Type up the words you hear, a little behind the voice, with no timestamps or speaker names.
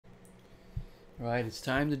Alright, it's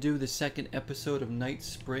time to do the second episode of Night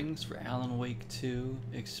Springs for Alan Wake 2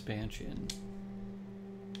 expansion.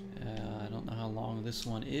 I don't know how long this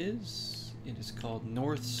one is. It is called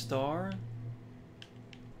North Star.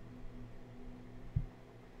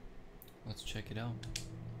 Let's check it out.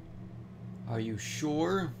 Are you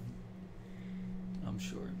sure? I'm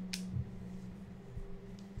sure.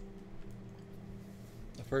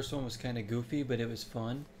 The first one was kind of goofy, but it was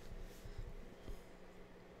fun.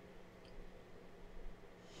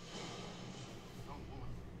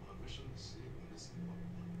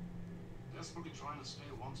 Desperately trying to stay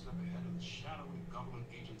one step ahead of the shadowy government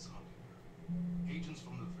agents hunting her. Agents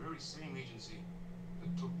from the very same agency that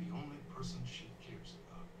took the only person she cares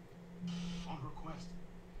about. On her quest,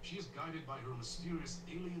 she is guided by her mysterious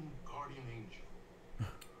alien guardian angel.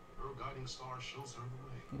 Her guiding star shows her the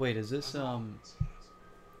way. Wait, is this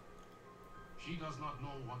She does not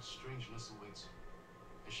know what strangeness awaits her,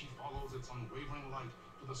 as she follows its unwavering light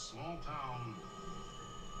to the small town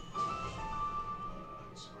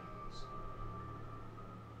Night Springs.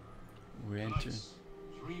 we're entering?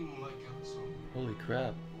 Dream-like episode. Holy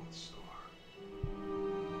crap. North Star.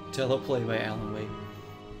 Teleplay by Alan Wake.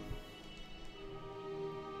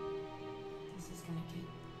 This is gonna get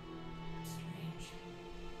strange.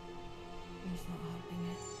 There's no helping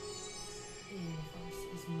it. The universe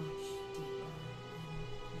is much deeper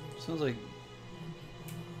and Sounds like than people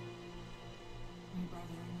know. My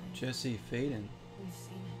brother and I, Jesse Faden. we've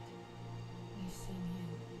seen it. We've seen you.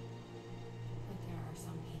 But there are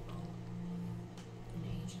some people, an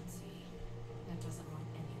agency, that doesn't want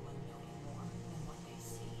anyone knowing more than what they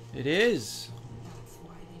see. It is! That's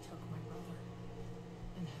why they took my brother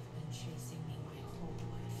and have been chasing me my whole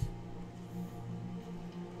life.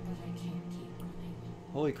 But I can't keep running.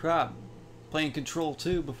 Holy crap. Playing Control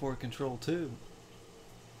 2 before Control 2.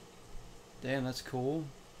 Damn, that's cool.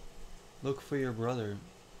 Look for your brother.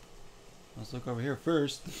 Let's look over here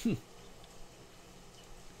first.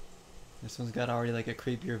 This one's got already like a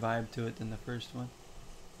creepier vibe to it than the first one.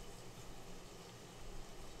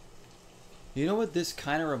 You know what this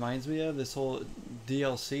kind of reminds me of? This whole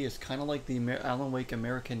DLC is kind of like the Alan Wake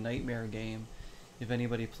American Nightmare game. If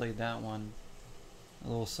anybody played that one. A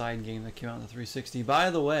little side game that came out on the 360. By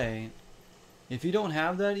the way, if you don't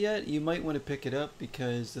have that yet, you might want to pick it up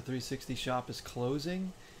because the 360 shop is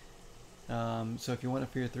closing. So if you want it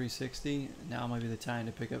for your 360, now might be the time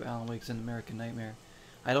to pick up Alan Wake's American Nightmare.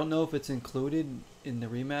 I don't know if it's included in the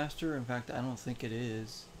remaster. In fact, I don't think it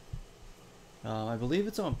is. I believe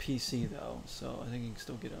it's on PC though, so I think you can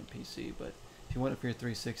still get it on PC. But if you want it for your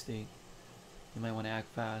 360, you might want to act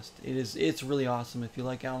fast. It's really awesome. If you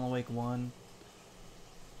like Alan Wake 1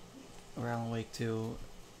 or Alan Wake 2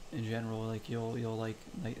 in general, like you'll like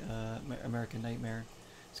American Nightmare.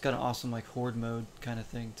 It's got an awesome like horde mode kind of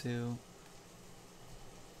thing too.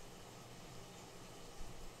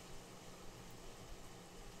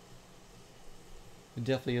 It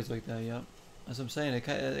definitely is like that, yep. As I'm saying,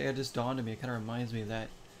 it just dawned on me. It kind of reminds me of that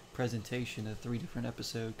presentation of 3 different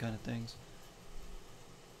episode kind of things.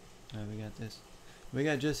 Alright, we got this. We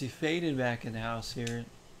got Jesse Faden back in the house here.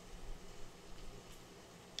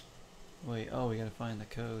 Wait, oh, we gotta find the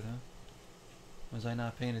code, huh? Was I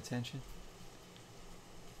not paying attention?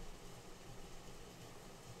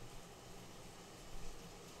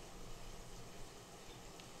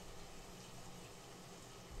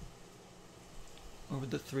 Or would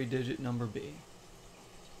the 3-digit number be?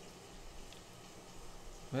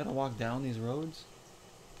 We gotta walk down these roads?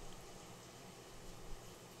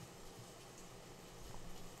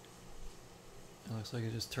 It looks like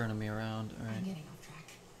it's just turning me around. Alright. I'm getting off track.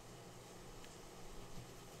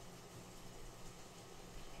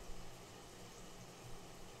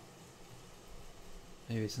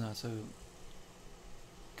 Maybe it's not so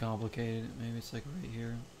complicated. Maybe it's like right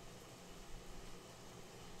here.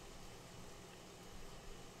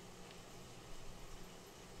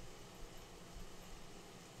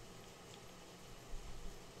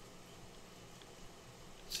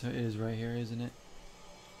 So it is right here, isn't it?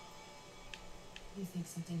 You think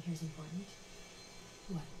something here's important?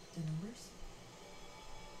 What, the numbers?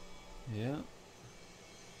 Yeah.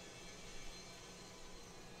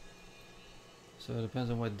 So it depends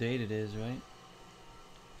on what date it is, right?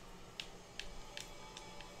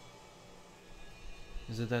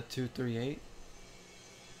 Is it that 238?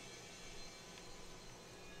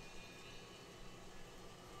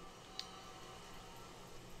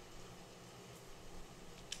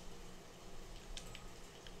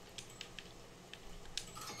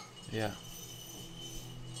 Yeah.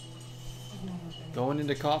 I've never been. Going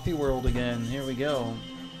into Coffee World again. Here we go.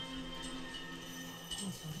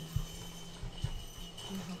 What's wrong now?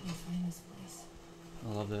 You help me find this place.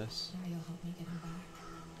 I love this. Now you'll help me get him back.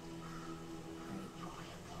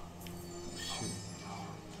 Right. Shoot.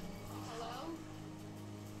 Hello?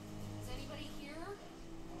 Is anybody here?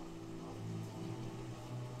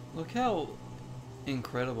 Look how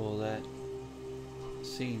incredible that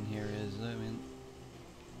scene here is. I mean,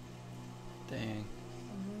 dang.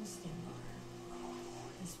 A roasting bar.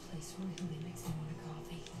 This place really makes me want a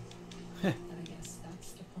coffee. But I guess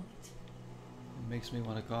that's the point. It makes me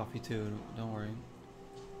want a coffee too, don't worry.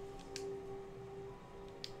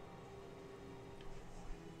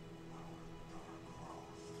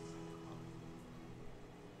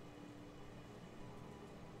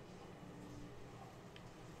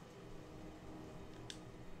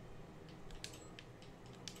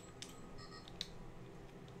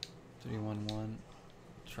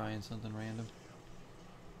 Trying something random.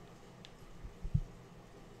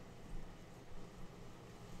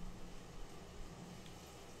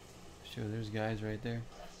 Sure, there's guys right there.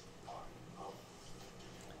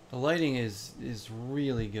 The lighting is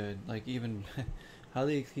really good. Like even how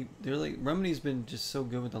they keep, they're like, Remedy's been just so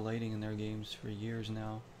good with the lighting in their games for years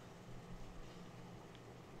now.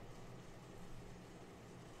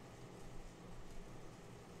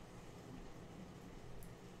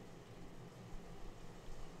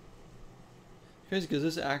 Crazy because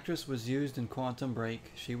this actress was used in Quantum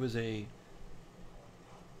Break. She was a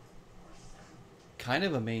kind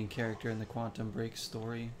of a main character in the Quantum Break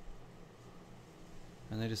story.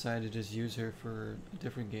 And they decided to just use her for a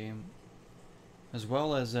different game. As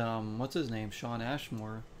well as, what's his name? Sean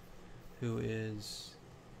Ashmore, who is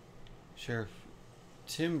Sheriff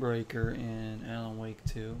Tim Breaker in Alan Wake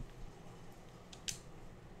 2.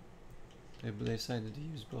 They decided to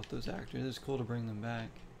use both those actors. It's cool to bring them back.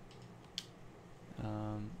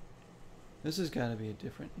 This has got to be a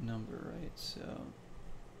different number, right? So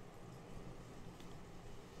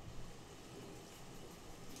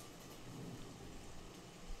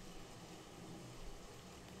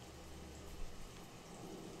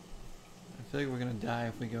I feel like we're gonna die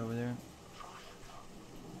if we go over there.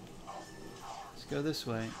 Let's go this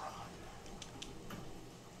way.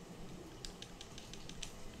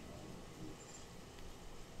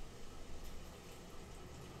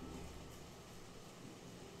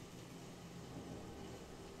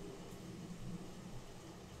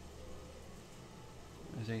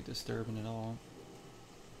 This ain't disturbing at all.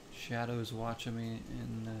 Shadows watching me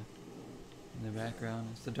in the background.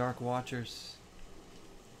 It's the Dark Watchers.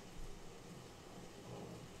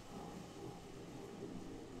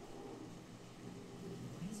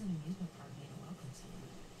 Why does an amusement park need a welcome center?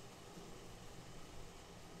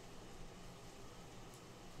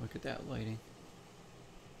 Look at that lighting.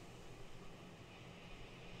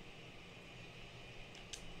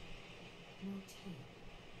 No tape.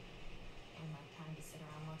 I don't have time to sit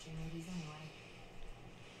around watching movies anyway.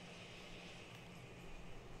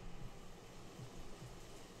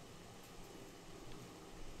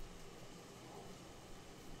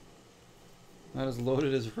 Not as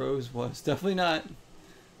loaded as Rose was. Definitely not.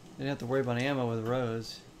 Didn't have to worry about ammo with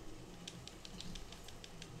Rose.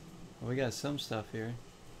 Well, we got some stuff here.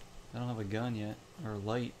 I don't have a gun yet. Or a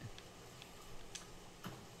light.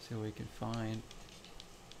 See what we can find.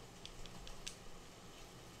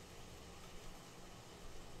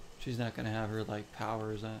 She's not gonna have her like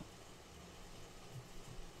powers on.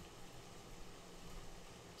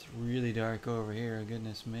 It's really dark over here,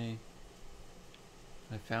 goodness me.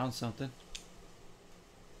 I found something.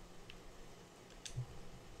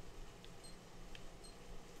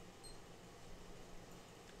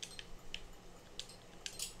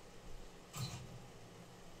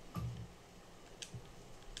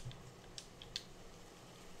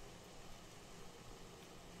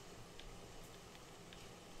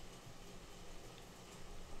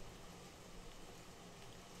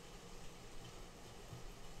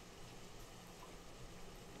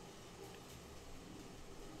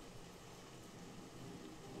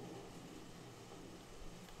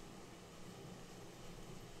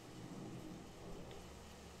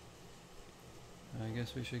 I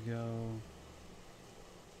guess we should go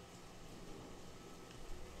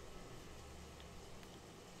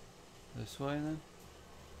this way then?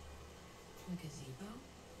 A gazebo?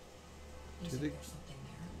 You To said the- there's something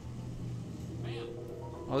there. Ma'am,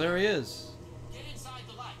 Oh, there he is. get inside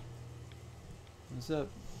the light. What's up,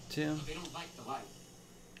 Tim? They don't like the light.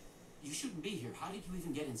 You shouldn't be here. How did you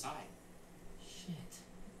even get inside? Shit.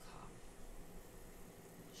 Cop.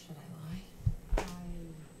 Should I lie? I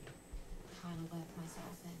kind of let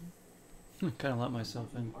myself in. Kind of let myself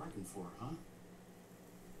What are you in. bargained for, huh?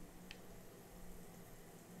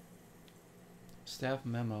 Staff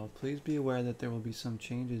memo. Please be aware that there will be some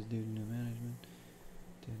changes due to new management.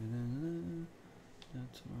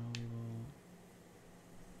 Tomorrow we will.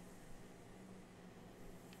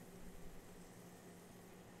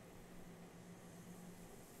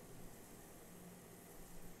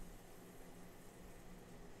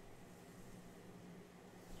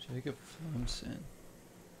 Jacob Thompson.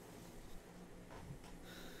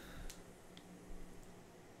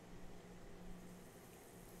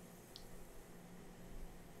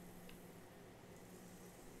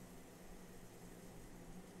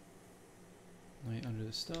 Night Under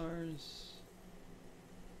the Stars.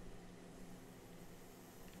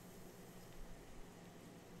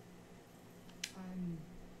 I'm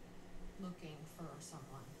looking for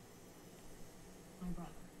someone. My brother.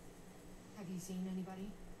 Have you seen anybody?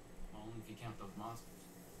 Only if you count those monsters.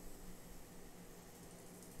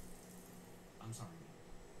 I'm sorry, man.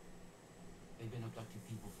 They've been abducting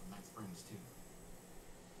people from Night Springs, too.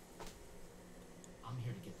 I'm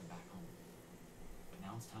here to get them back home. But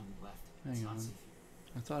now it's time we left. It's Hang not on. safe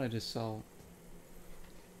here. I thought I just saw.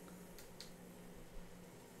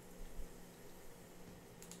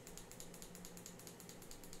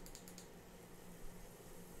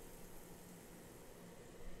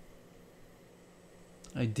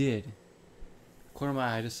 I did. Corner of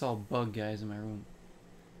my eye, I just saw bug guys in my room.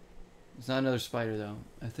 It's not another spider though.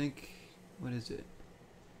 I think. What is it?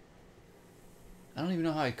 I don't even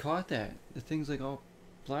know how I caught that. The thing's like all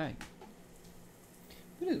black.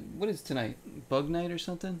 What is tonight? Bug night or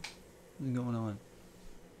something? What's going on?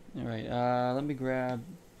 Alright, let me grab.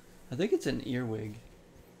 I think it's an earwig.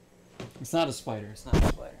 It's not a spider. It's not a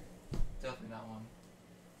spider. Definitely not one.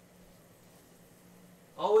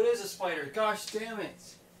 Oh, it is a spider. Gosh damn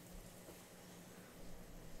it.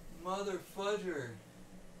 Mother fudger.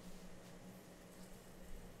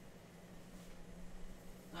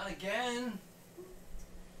 Not again.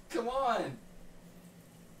 Come on.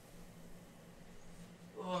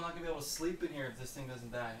 Oh, I'm not gonna be able to sleep in here if this thing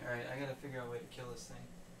doesn't die. Alright, I gotta figure out a way to kill this thing.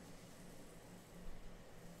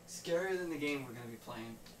 Scarier than the game we're gonna be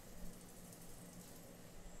playing.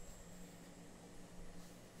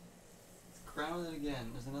 It's grounded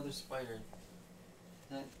again. There's another spider.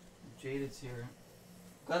 That Jaded's here.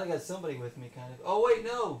 Glad I got somebody with me, kind of. Oh, wait,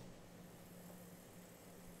 no!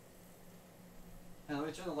 Now, let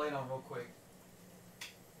me turn the light on real quick.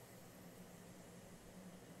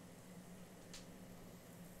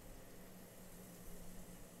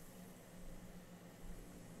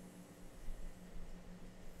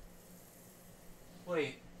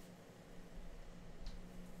 Wait.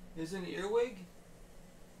 Is it an earwig?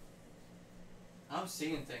 I'm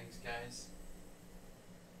seeing things, guys.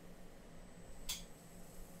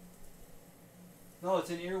 No, it's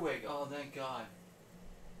an earwig. Oh, thank God.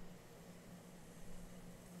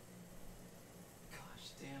 Gosh,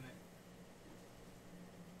 damn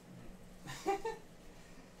it.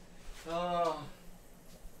 Oh.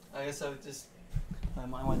 I guess I would just... My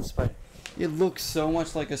mind went spider. It looked so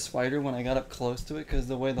much like a spider when I got up close to it because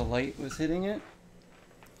the way the light was hitting it.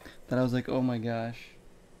 That I was like, oh my gosh.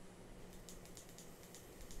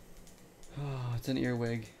 Oh, it's an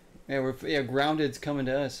earwig. Yeah, grounded's coming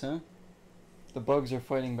to us, huh? The bugs are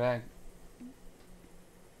fighting back.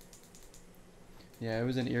 Yeah, it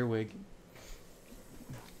was an earwig.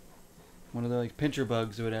 One of the like pincher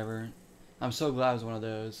bugs or whatever. I'm so glad it was one of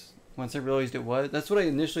those. Once I realized it was, that's what I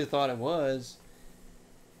initially thought it was.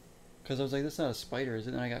 Because I was like, that's not a spider, is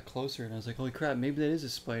it? And then I got closer and I was like, holy crap, maybe that is a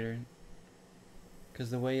spider. Because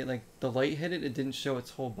the way it, like, the light hit it, it didn't show its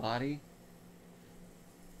whole body.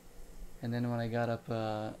 And then when I got up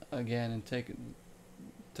again and turned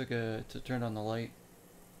on the light,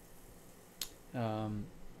 yeah,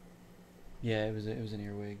 it was an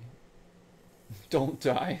earwig. Don't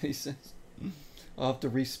die, he says. I'll have to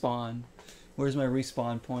respawn. Where's my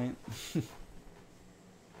respawn point?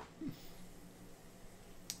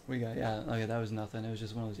 We got, yeah, okay, that was nothing. It was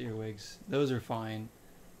just one of those earwigs. Those are fine.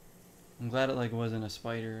 I'm glad it like wasn't a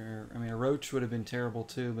spider. Or, I mean, a roach would have been terrible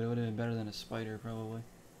too, but it would have been better than a spider probably.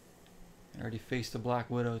 I already faced a black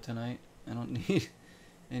widow tonight. I don't need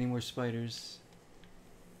any more spiders.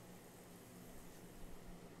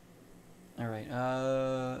 Alright,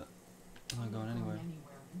 I'm not going anywhere.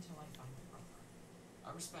 Until I find my brother.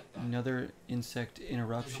 I respect that. Another insect There's a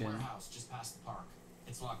interruption. warehouse just past the park.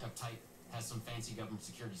 It's locked up tight. Has some fancy government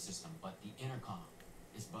security system, but the intercom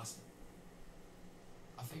is busted.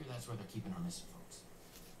 I figure that's where they're keeping our missing folks.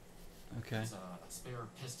 Okay. There's a spare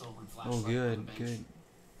pistol and flashlight Oh, on the good, bench. good.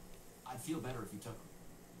 I'd feel better if you took them.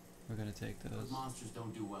 We're gonna take Those those. monsters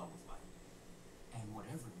don't do well with light. And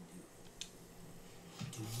whatever you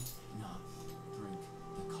do not drink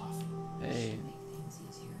the coffee. Hey, Make things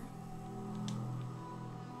easier.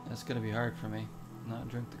 that's gonna be hard for me. Not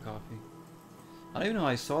drink the coffee. I don't even know how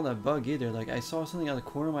I saw that bug either. Like, I saw something out of the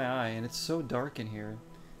corner of my eye, and it's so dark in here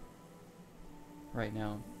right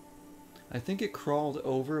now. I think it crawled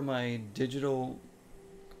over my digital,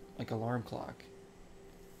 like, alarm clock.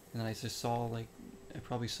 And then I just saw, like, I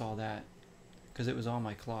probably saw that because it was on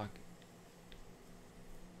my clock.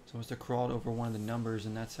 So it must have crawled over one of the numbers,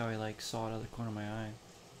 and that's how I, like, saw it out of the corner of my eye.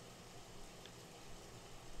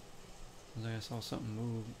 It was like I saw something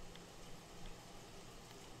move.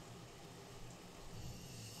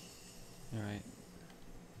 Alright.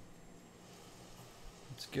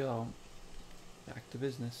 Let's go. Back to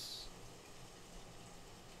business.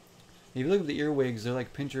 If you look at the earwigs, they're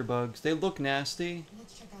like pincher bugs. They look nasty.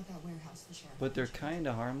 Let's check out that warehouse the sheriff But they're mentioned. kind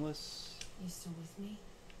of harmless. You still with me?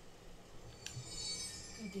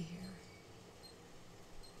 Good to hear.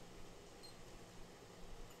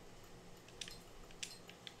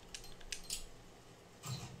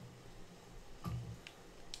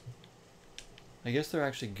 I guess they're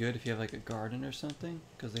actually good if you have like a garden or something,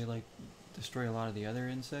 because they like destroy a lot of the other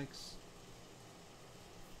insects.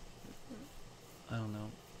 I don't know.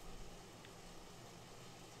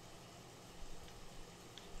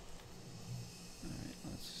 Alright,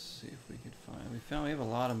 let's see if we could find... We have a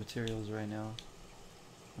lot of materials right now.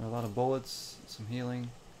 A lot of bullets, some healing.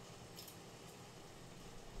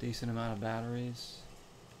 Decent amount of batteries.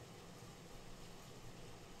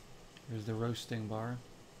 Here's the roasting bar.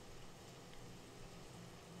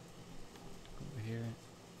 Over here.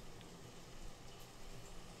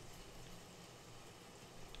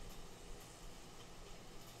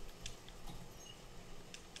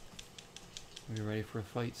 We'll be ready for a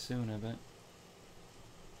fight soon, I bet.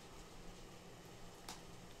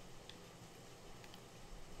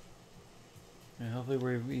 And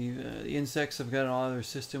hopefully the insects have gotten all out of their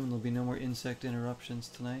system and there'll be no more insect interruptions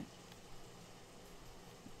tonight.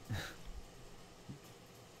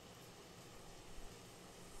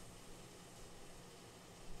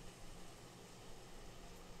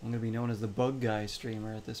 I'm going to be known as the bug guy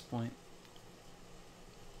streamer at this point.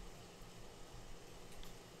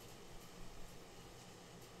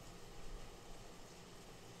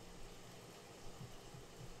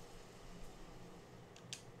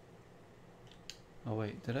 Oh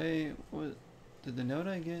wait, did the note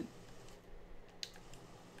I get?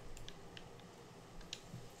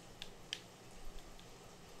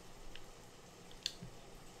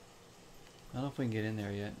 I don't know if we can get in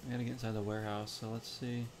there yet. We gotta get inside the warehouse, so let's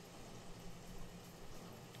see.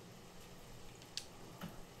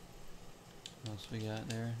 What else we got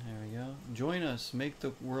there? There we go. Join us, make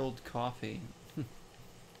the world coffee.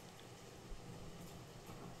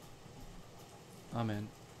 I'm in.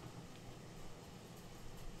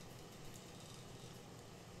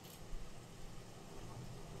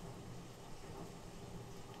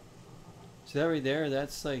 See that right there?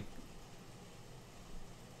 That's like...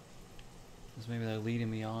 That's maybe they're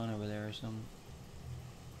leading me on over there or something.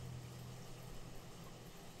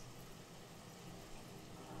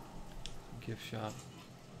 Gift shop.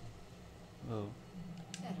 Whoa.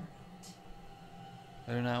 Better not.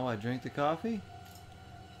 Better not what? Drink the coffee?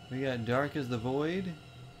 We got dark as the void.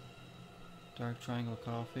 Dark triangle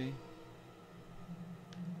coffee.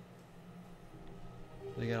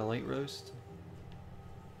 They got a light roast.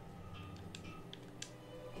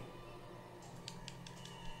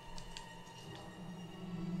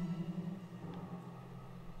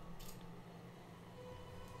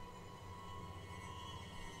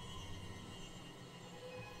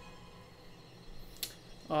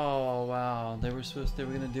 Oh wow, they were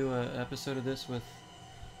gonna do an episode of this with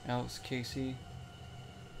Alex Casey.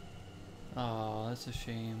 Oh, that's a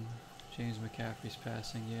shame. James McCaffrey's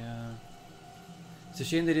passing, yeah. It's a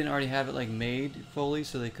shame they didn't already have it like made fully,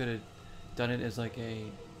 so they could have done it as like a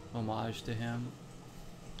homage to him.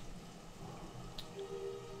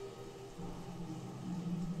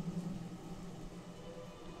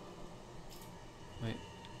 Wait.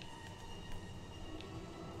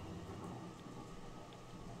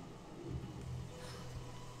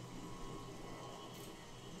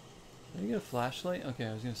 Did I get a flashlight? Okay,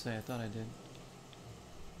 I was gonna say, I thought I did.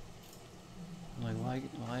 I'm like,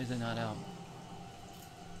 why is it not out?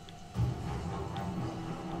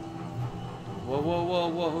 Whoa, whoa, whoa,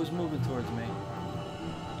 whoa, who's moving towards me?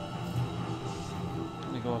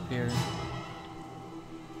 Let me go up here.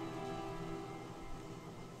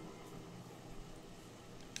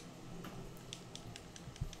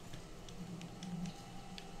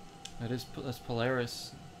 That's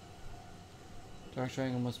Polaris. Dark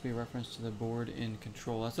triangle must be a reference to the board in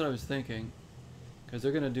control. That's what I was thinking. Because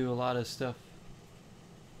they're going to do a lot of stuff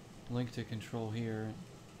linked to control here.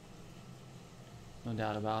 No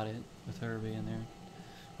doubt about it, with her being there.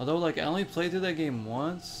 Although, like, I only played through that game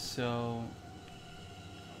once, so...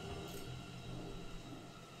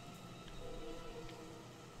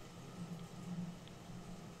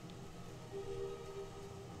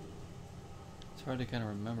 It's hard to kind of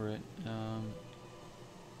remember it.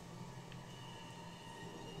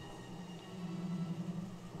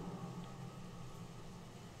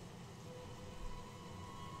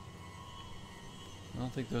 I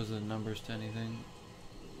don't think those are the numbers to anything.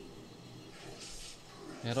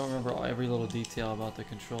 Yeah, I don't remember every little detail about the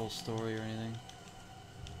Control story or anything.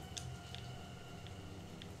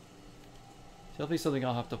 Definitely something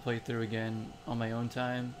I'll have to play through again on my own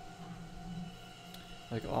time,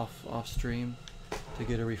 like off stream, to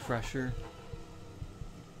get a refresher.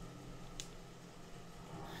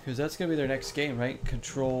 Because that's gonna be their next game, right?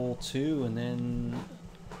 Control 2, and then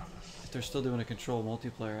if they're still doing a Control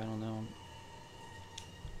multiplayer, I don't know.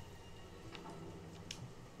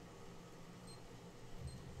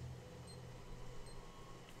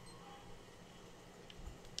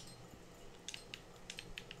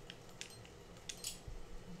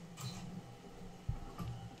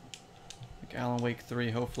 Alan Wake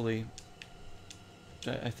 3, hopefully.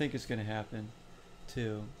 I think it's gonna happen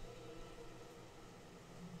too.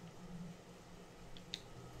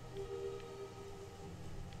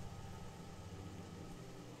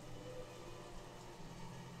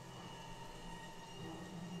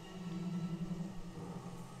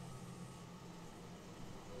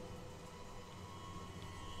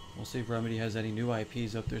 We'll see if Remedy has any new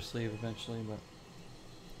IPs up their sleeve eventually, but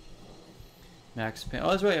Max Payne.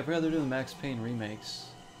 Oh, that's right. I forgot they're doing the Max Payne remakes.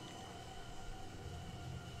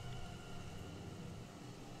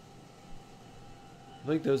 I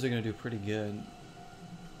think those are going to do pretty good.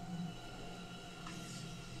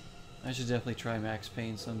 I should definitely try Max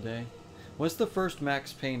Payne someday. What's the first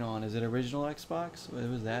Max Payne on? Is it original Xbox? It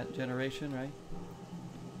was that generation, right?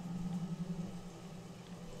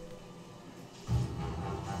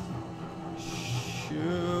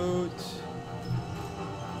 Shoot!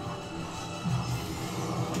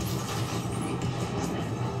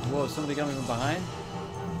 Whoa, somebody got me from behind?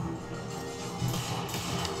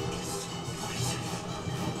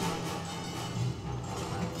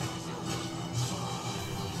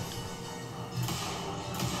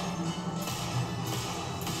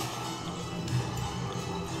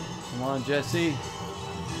 Come on, Jesse.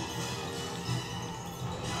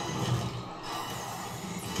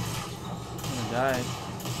 I died.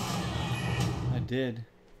 I did.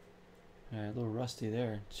 Alright, a little rusty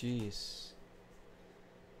there. Jeez.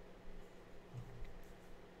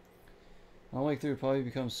 Alan Wake 3 will probably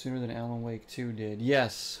become sooner than Alan Wake 2 did.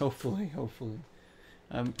 Yes, hopefully, hopefully.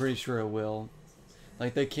 I'm pretty sure it will.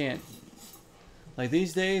 Like, they can't... Like,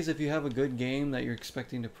 these days, if you have a good game that you're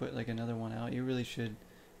expecting to put, like, another one out, you really should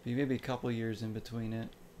be maybe a couple years in between it.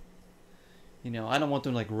 You know, I don't want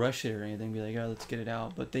them to, like, rush it or anything, be like, oh, let's get it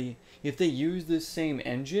out. But if they use this same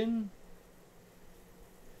engine,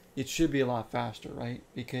 it should be a lot faster, right?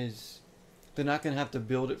 Because they're not going to have to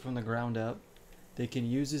build it from the ground up. They can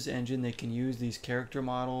use this engine, they can use these character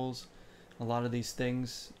models, a lot of these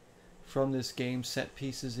things from this game, set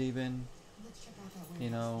pieces even, you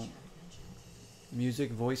know,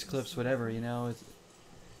 music, voice clips, whatever, you know,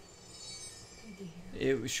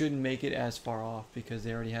 it shouldn't make it as far off because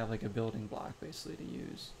they already have like a building block basically to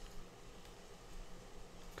use.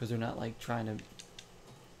 Because they're not like trying to,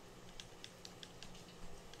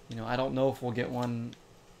 you know, I don't know if we'll get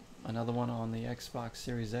another one on the Xbox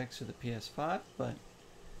Series X or the PS5, but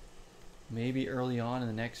maybe early on in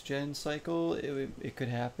the next gen cycle it could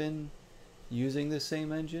happen using the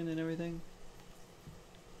same engine and everything.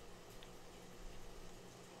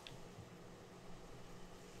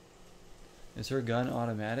 Is her gun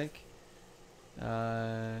automatic?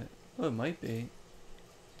 Oh, it might be.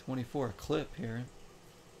 24 clip here.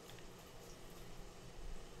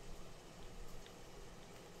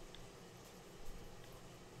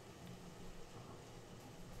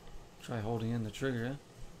 Try holding in the trigger.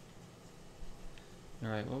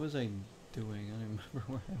 Alright, what was I doing? I don't remember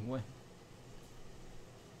where I went.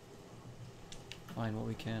 Find what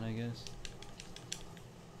we can, I guess.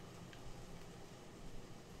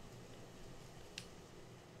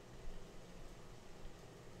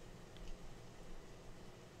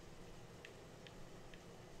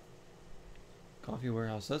 Coffee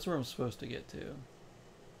warehouse, that's where I'm supposed to get to.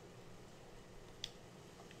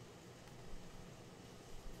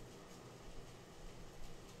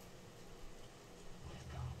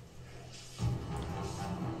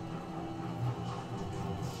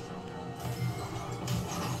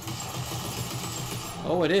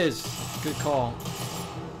 Oh, it is. Good call.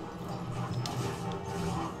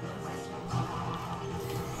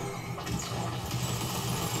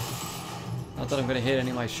 that I'm gonna hit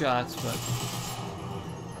any of my shots, but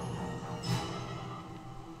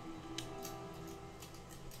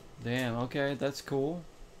damn. Okay, that's cool.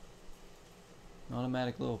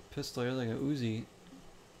 Automatic little pistol here, like a Uzi.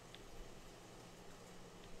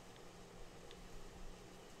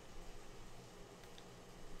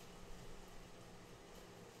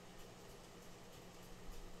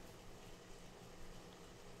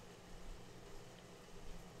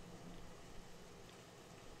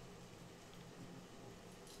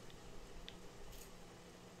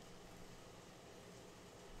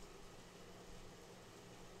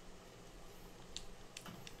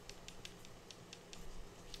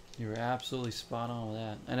 You were absolutely spot on with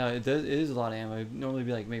that. I know it is a lot of ammo. It'd normally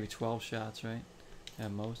be like maybe 12 shots, right?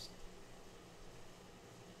 At most.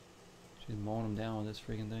 She's mowing them down with this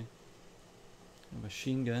freaking thing. A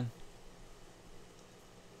machine gun.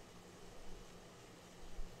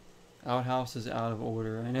 Outhouse is out of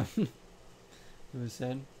order. I know. It was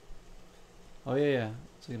said. Oh yeah, yeah.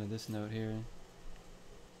 Let's look at this note here.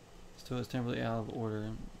 Still is temporarily out of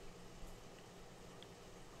order.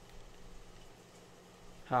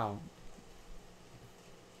 How?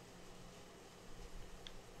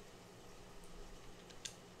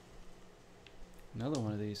 Another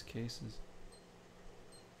one of these cases.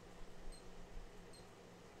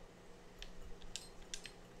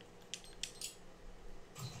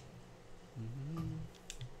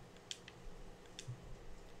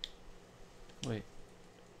 Wait.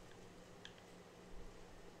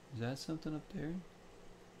 Is that something up there?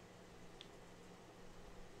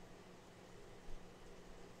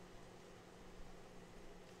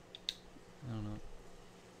 I don't know.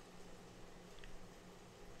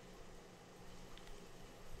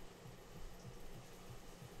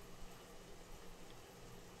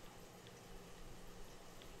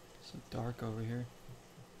 It's so dark over here.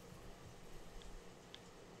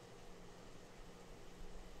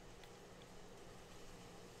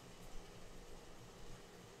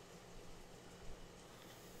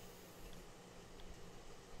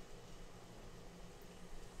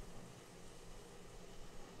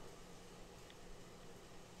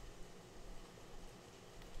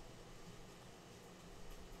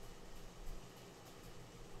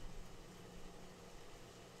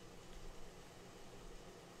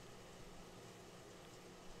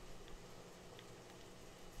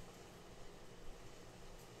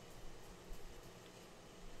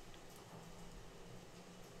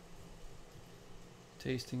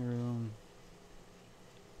 Tasting room.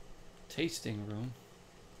 Tasting room?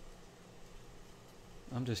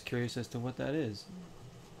 I'm just curious as to what that is.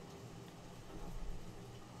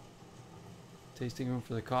 Tasting room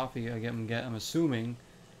for the coffee. I'm assuming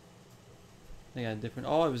they got different.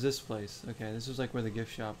 Oh, it was this place. Okay, this was like where the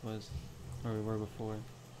gift shop was, where we were before.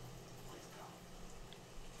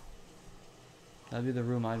 That'd be the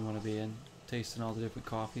room I'd want to be in, tasting all the different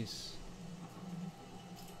coffees.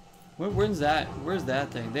 Where's that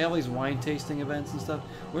thing? They have these wine tasting events and stuff.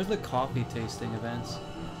 Where's the coffee tasting events?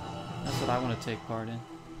 That's what I want to take part in.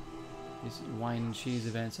 These wine and cheese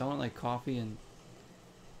events. I want like coffee and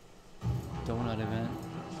donut event.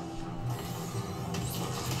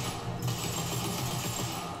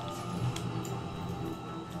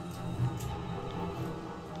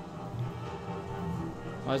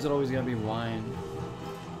 Why is it always gotta be wine?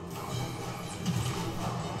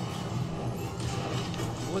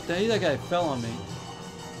 What the hell? That guy fell on me.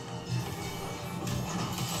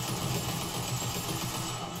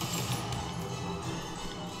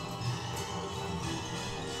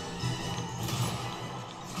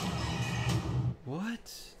 What?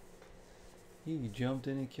 He jumped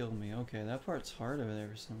in and killed me. Okay, that part's hard over there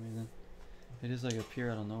for some reason. It just like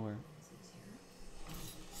appear out of nowhere.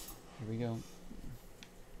 Here we go.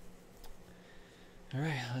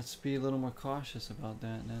 Alright, let's be a little more cautious about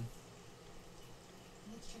that then.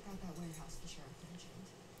 Let's check out that warehouse the sheriff mentioned.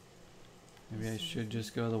 Maybe I should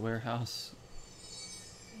just go to the warehouse.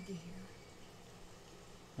 Good to hear.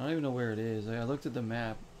 I don't even know where it is. I looked at the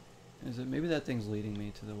map. Is it maybe that thing's leading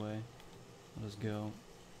me to the way? I'll just go.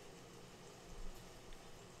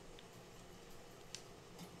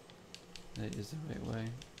 That is the right way.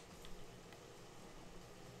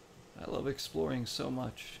 I love exploring so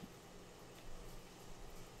much.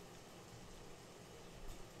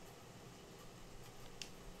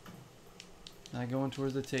 Not going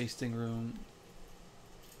towards the tasting room.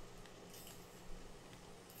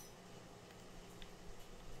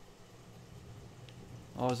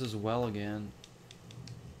 Oh, this is well again.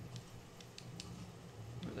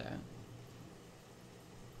 Where that?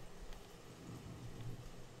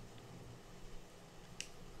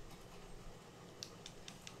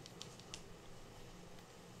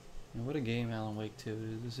 Man, what a game Alan Wake 2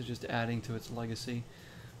 is. This is just adding to its legacy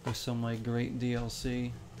with some like great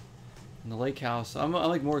DLC. And the Lake House, I'm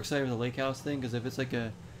like more excited for the Lake House thing, because if it's like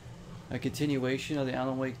a continuation of the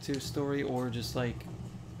Alan Wake 2 story, or just like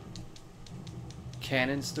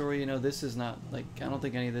canon story, you know, this is not like, I don't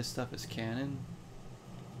think any of this stuff is canon.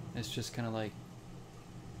 It's just kind of like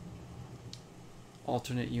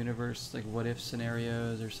alternate universe, like what if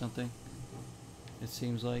scenarios or something, it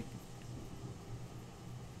seems like.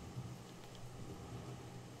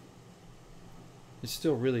 It's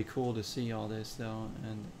still really cool to see all this though,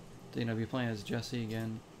 and you know, be playing as Jesse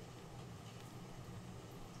again.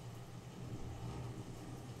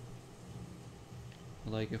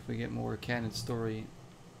 Like if we get more canon story,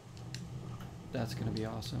 that's gonna be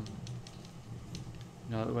awesome.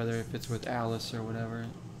 You know, whether if it's with Alice or whatever.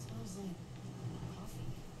 Smells like coffee.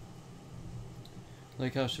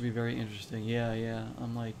 Lake House should be very interesting. Yeah.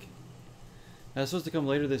 I'm like, that's supposed to come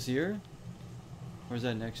later this year? Or is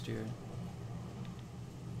that next year?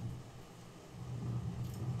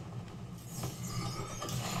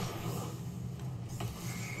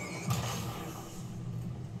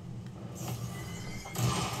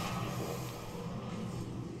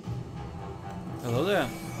 Hello there.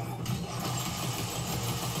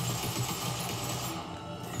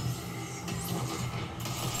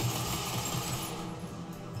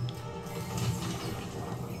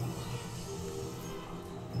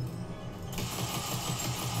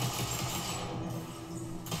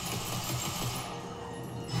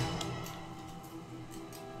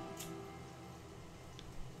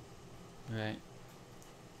 Right.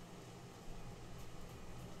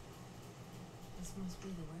 This must be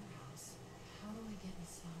the warehouse. How do I get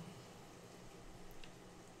inside?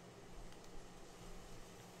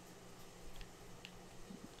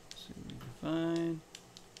 See what we can find.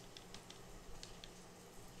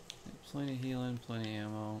 Plenty of healing, plenty of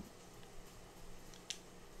ammo.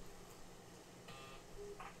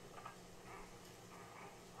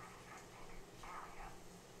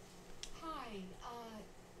 Hi,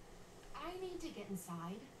 I need to get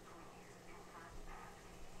inside.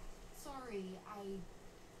 Sorry, I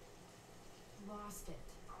lost it.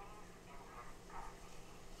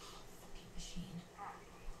 Fucking machine.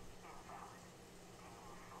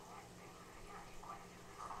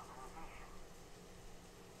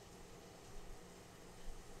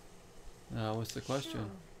 What's the question? Sure.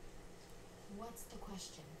 What's the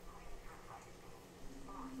question?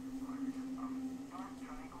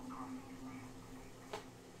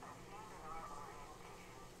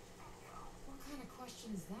 What kind of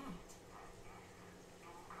question is that?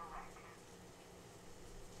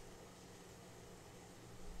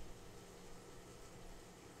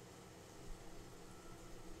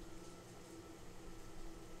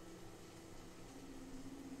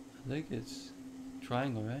 I think it's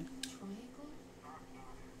triangle, right? Triangle?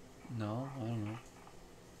 No, I don't know.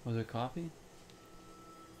 Was it coffee?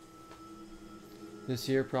 This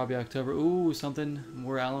year, probably October. Ooh, something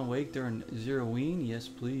more Alan Wake during Zeroween? Yes,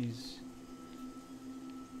 please.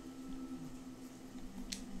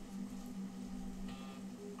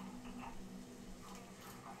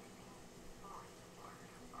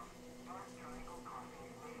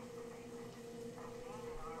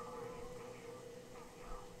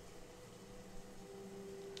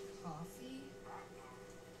 Coffee?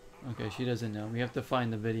 Okay, she doesn't know. We have to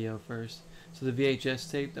find the video first. So the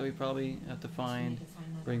VHS tape that we probably have to find,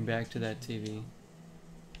 bring back to that TV.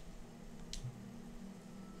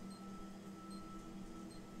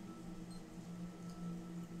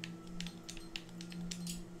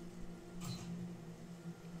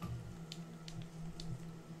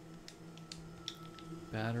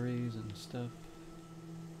 Batteries and stuff.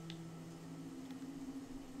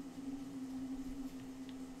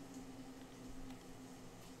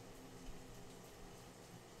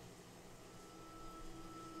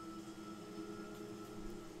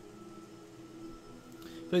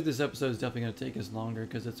 I think this episode is definitely going to take us longer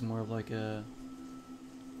because it's more of like a...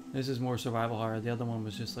 This is more survival horror. The other one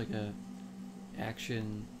was just like a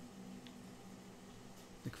action,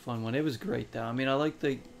 like fun one. It was great though. I mean, I like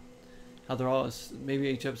the how they're all... Maybe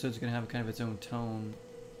each episode is going to have kind of its own tone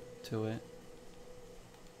to it.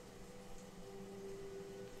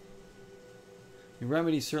 I mean,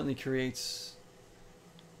 Remedy certainly creates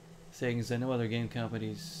things that no other game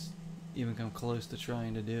companies even come close to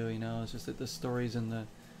trying to do, you know. It's just that the stories and the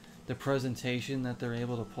presentation that they're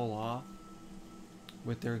able to pull off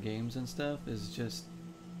with their games and stuff is just,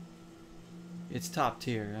 it's top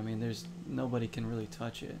tier. I mean, there's nobody can really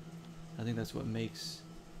touch it. I think that's what makes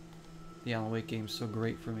the Alan Wake games so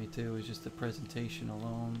great for me too, is just the presentation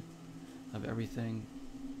alone of everything.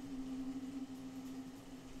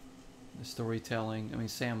 the storytelling. I mean,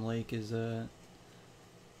 Sam Lake is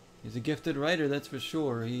he's a gifted writer, that's for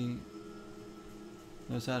sure. He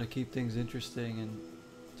knows how to keep things interesting and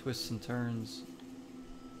twists and turns.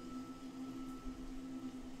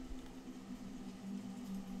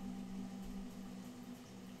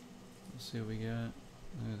 Let's see what we got.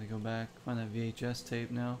 I'm gonna go back, find that VHS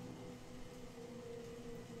tape now.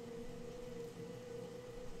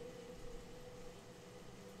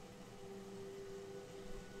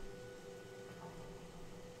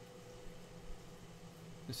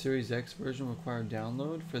 The Series X version required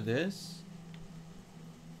download for this?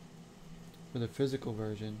 For the physical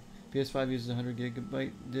version. PS5 uses 100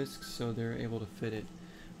 gigabyte discs, so they're able to fit it.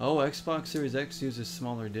 Oh, Xbox Series X uses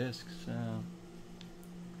smaller discs.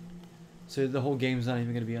 So the whole game's not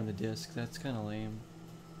even going to be on the disc. That's kind of lame.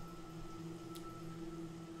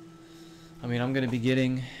 I mean, I'm going to be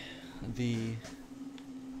getting the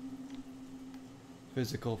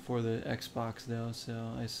physical for the Xbox though, so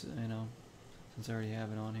I know, since I already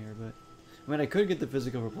have it on here. But I mean, I could get the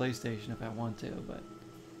physical for PlayStation if I want to, but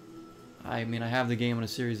I mean, I have the game on a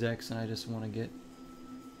Series X and I just want to get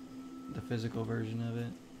the physical version of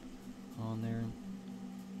it on there.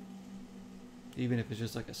 Even if it's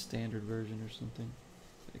just like a standard version or something.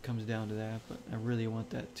 It comes down to that, but I really want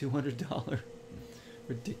that $200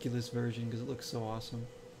 ridiculous version because it looks so awesome.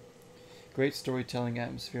 Great storytelling,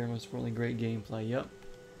 atmosphere, most importantly great gameplay. Yep.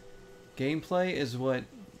 Gameplay is what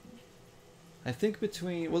I think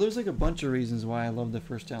between, well, there's like a bunch of reasons why I love the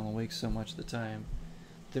first Alan Wake so much at the time.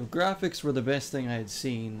 The graphics were the best thing I had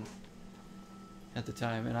seen at the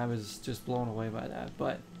time, and I was just blown away by that.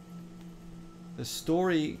 But the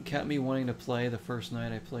story kept me wanting to play the first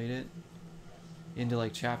night I played it. Into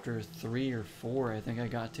like chapter 3 or 4, I think I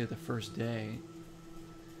got to the first day.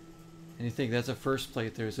 And you think that's a first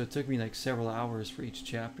playthrough, so it took me like several hours for each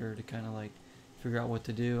chapter to kind of like figure out what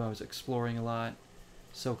to do. I was exploring a lot,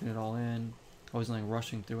 soaking it all in. I wasn't like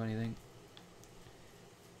rushing through anything.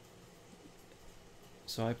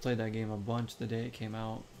 So I played that game a bunch the day it came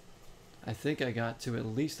out. I think I got to at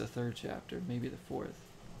least the 3rd chapter, maybe the 4th.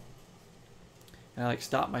 And I like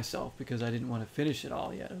stopped myself because I didn't want to finish it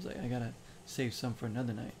all yet. I was like, I gotta save some for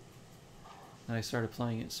another night. And I started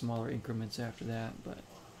playing it in smaller increments after that. But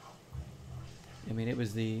I mean, it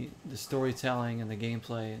was the storytelling and the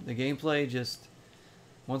gameplay. The gameplay just,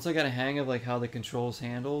 once I got a hang of like how the controls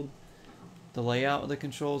handled, the layout of the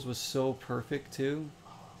controls was so perfect too.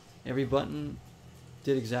 Every button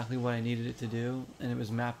did exactly what I needed it to do, and it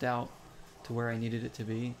was mapped out to where I needed it to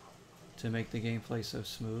be to make the gameplay so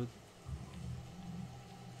smooth.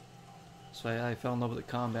 So I fell in love with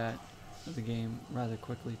the combat of the game rather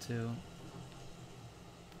quickly too.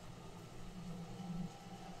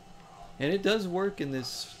 And it does work in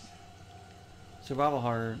this survival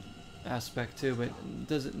horror aspect too, but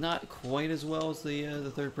does it not quite as well as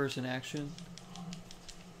the third-person action.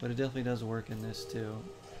 But it definitely does work in this too.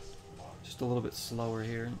 Just a little bit slower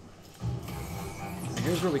here. And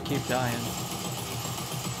here's where we keep dying.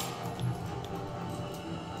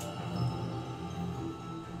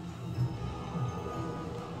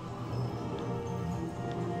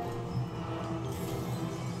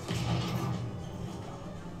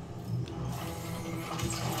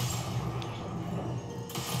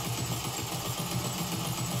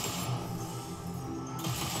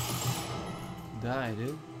 Die,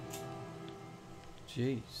 dude.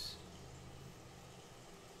 Jeez.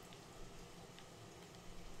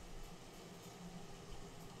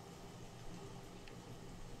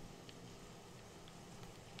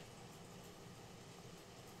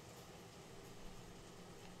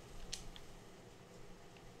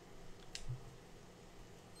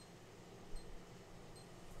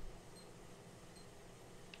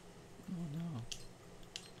 Oh no.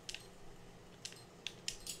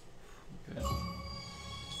 Okay.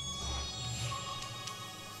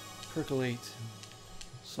 Percolate.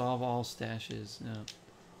 Solve all stashes. No.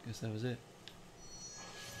 Guess that was it.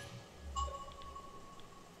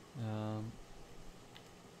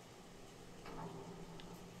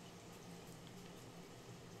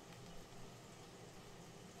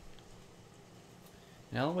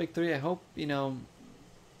 In Alan Wake 3, I hope, you know,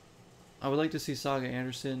 I would like to see Saga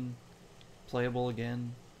Anderson playable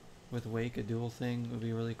again with Wake. A dual thing would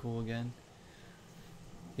be really cool again.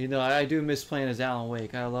 You know, I do miss playing as Alan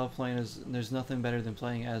Wake. I love playing as, there's nothing better than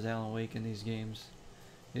playing as Alan Wake in these games.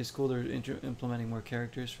 It's cool they're implementing more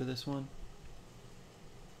characters for this one.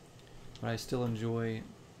 But I still enjoy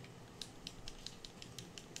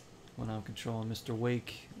when I'm controlling Mr.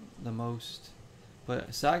 Wake the most.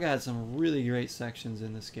 But Saga had some really great sections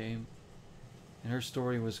in this game. And her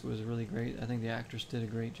story was really great. I think the actress did a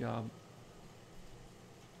great job.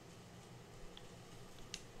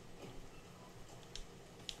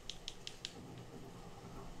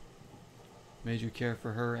 Made you care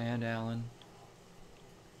for her and Alan.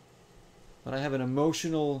 But I have an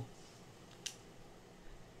emotional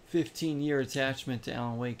 15-year attachment to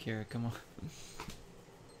Alan Wake here. Come on.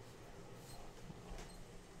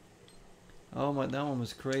 Oh my, that one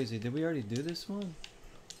was crazy. Did we already do this one?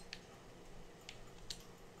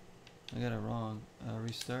 I got it wrong.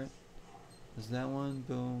 Restart. Is that one?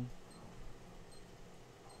 Boom.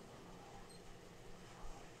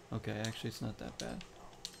 Okay, actually it's not that bad.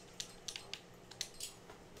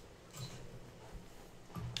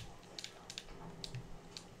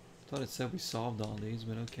 Thought it said we solved all these,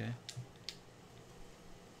 but okay.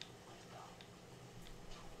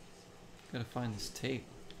 Gotta find this tape.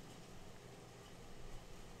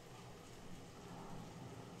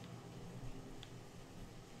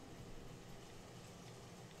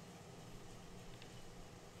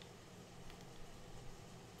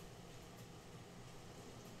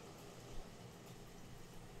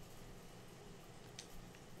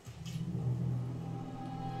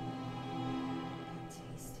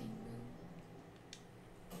 Tasting room.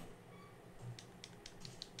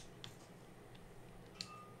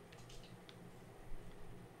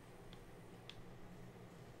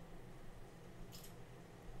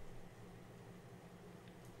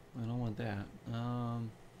 I don't want that.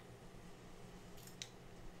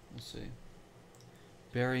 Let's see.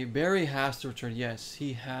 Barry has to return. Yes,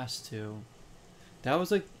 he has to. That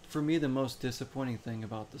was like for me the most disappointing thing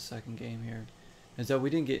about the second game here, is that we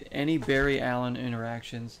didn't get any Barry Allen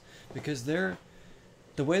interactions, because the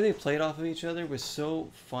way they played off of each other was so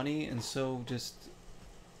funny and so just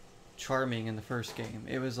charming in the first game.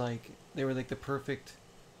 It was like they were like the perfect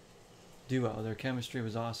duo. Their chemistry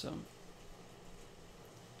was awesome.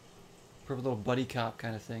 Perfect little buddy cop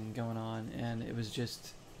kind of thing going on, and it was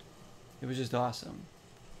just awesome.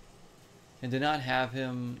 And to not have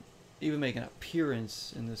him even make an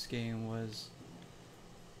appearance in this game was,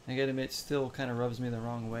 I gotta admit, still kind of rubs me the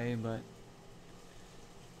wrong way, but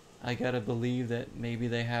I gotta believe that maybe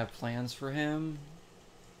they have plans for him.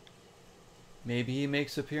 Maybe he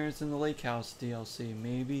makes appearance in the Lake House DLC.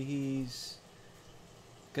 Maybe he's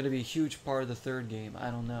gonna be a huge part of the third game.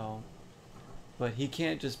 I don't know. But he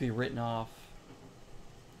can't just be written off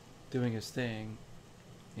doing his thing,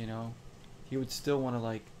 you know? He would still want to,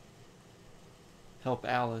 like, help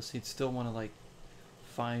Alice. He'd still want to, like,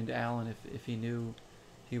 find Alan if he knew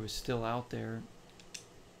he was still out there.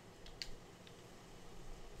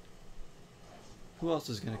 Who else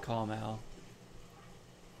is going to call him Al?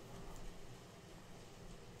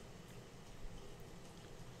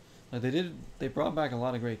 Like they brought back a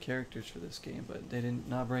lot of great characters for this game, but they didn't.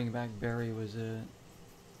 Not bringing back Barry was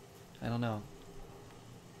I don't know.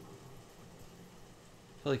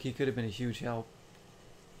 I feel like he could have been a huge help.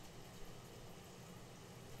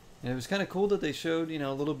 And it was kind of cool that they showed, you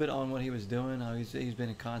know, a little bit on what he was doing, how he's been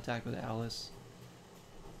in contact with Alice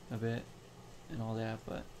a bit and all that,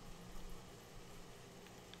 but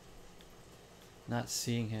not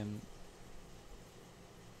seeing him.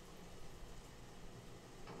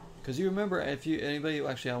 Because you remember, if you anybody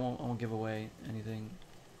actually, I won't give away anything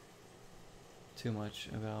too much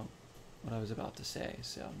about what I was about to say,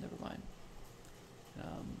 so never mind.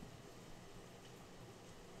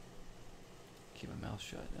 Keep my mouth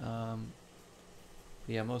shut.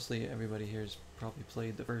 Yeah, mostly everybody here has probably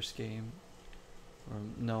played the first game or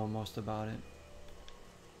know most about it.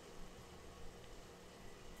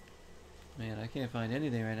 Man, I can't find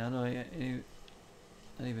anything right now. No,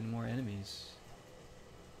 not even more enemies.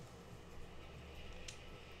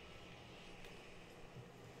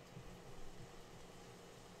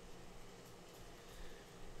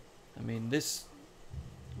 I mean, this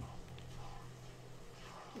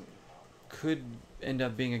could end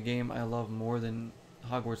up being a game I love more than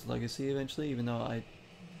Hogwarts Legacy eventually, even though I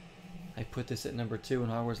put this at number 2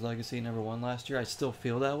 and Hogwarts Legacy number 1 last year. I still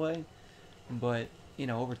feel that way, but you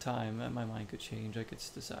know, over time my mind could change. I could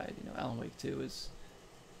decide, you know, Alan Wake 2 is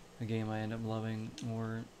a game I end up loving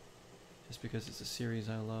more just because it's a series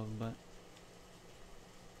I love, but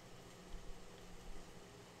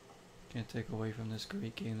can't take away from this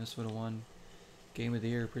great game. This would have won Game of the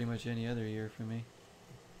Year pretty much any other year for me.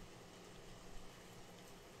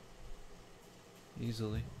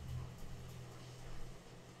 Easily.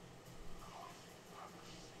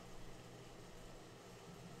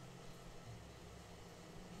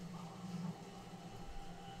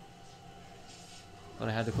 But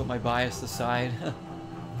I had to put my bias aside.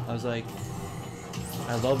 I was like,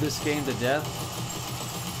 I love this game to death,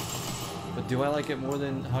 but do I like it more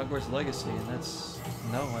than Hogwarts Legacy? And that's,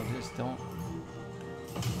 no, I just don't.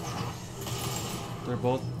 They're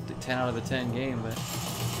both 10 out of a 10 game, but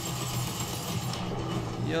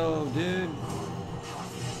Yo, dude.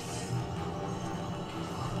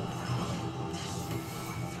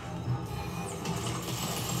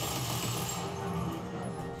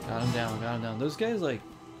 Got him down, got him down. Those guys like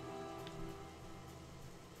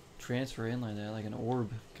transfer in like that, like an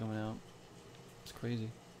orb coming out. It's crazy.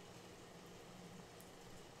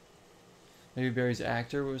 Maybe Barry's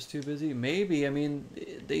actor was too busy. Maybe. I mean,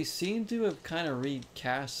 they seem to have kind of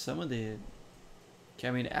recast some of the...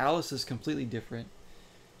 I mean, Alice is completely different.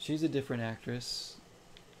 She's a different actress.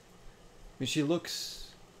 I mean, she looks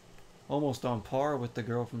almost on par with the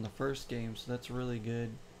girl from the first game, so that's really good.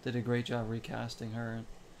 Did a great job recasting her.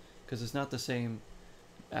 Because it's not the same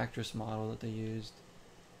actress model that they used.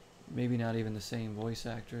 Maybe not even the same voice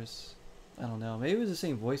actress. I don't know. Maybe it was the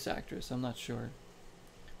same voice actress. I'm not sure.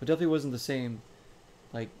 But definitely wasn't the same.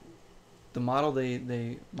 Like, the model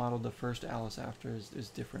they modeled the first Alice after is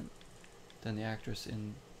different than the actress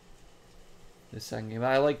in the second game.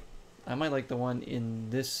 I might like the one in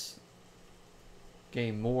this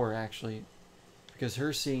game more, actually, because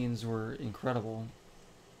her scenes were incredible.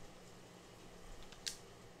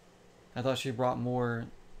 I thought she brought more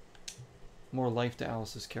life to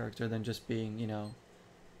Alice's character than just being, you know,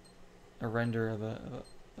 a render of a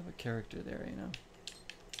character there, you know.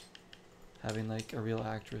 Having like a real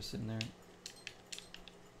actress in there.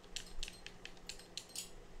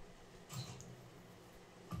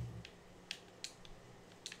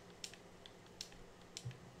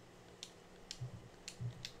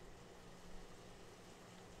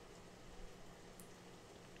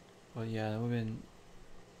 But yeah, that would have been...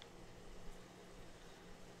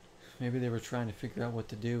 Maybe they were trying to figure out what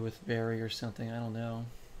to do with Barry or something, I don't know.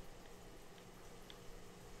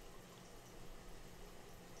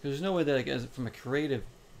 There's no way that, like, as from a creative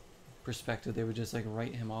perspective, they would just like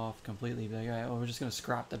write him off completely. Be like, all right, well, we're just gonna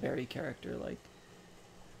scrap the Barry character. Like,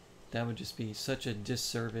 that would just be such a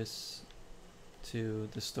disservice to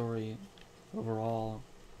the story overall,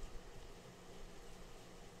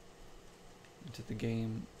 to the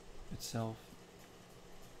game itself.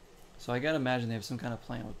 So I gotta imagine they have some kind of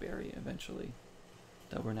plan with Barry eventually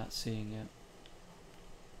that we're not seeing yet.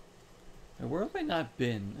 Where have I not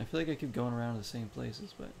been? I feel like I keep going around the same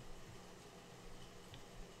places, but...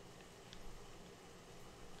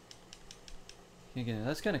 Again,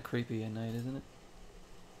 that's kind of creepy at night, isn't it?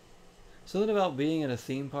 Something about being at a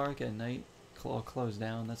theme park at night, all closed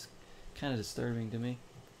down, that's kind of disturbing to me.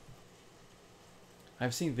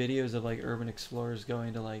 I've seen videos of like urban explorers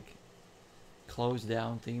going to like closed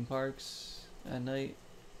down theme parks at night.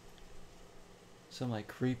 Some like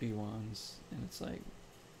creepy ones, and it's like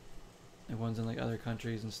ones in like other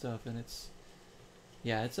countries and stuff, and it's,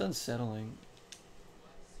 yeah, it's unsettling.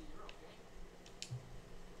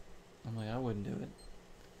 I'm like, I wouldn't do it.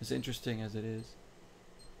 As interesting as it is.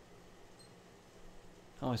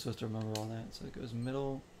 How am I supposed to remember all that? So it goes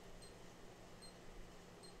middle.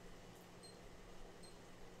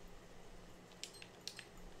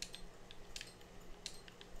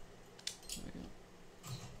 There we go.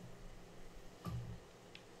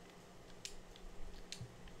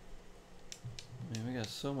 Man, we got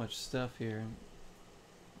so much stuff here.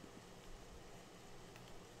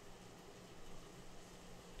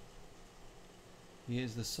 He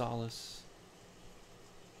is the solace.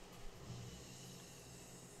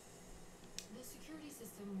 The security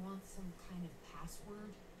system wants some kind of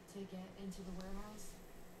password to get into the warehouse.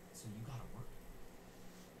 So you gotta work.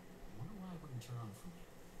 I wonder why I wouldn't turn on from you.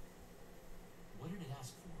 What did it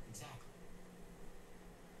ask for exactly?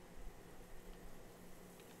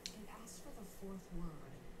 It asked for the fourth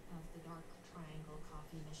word of the Dark Triangle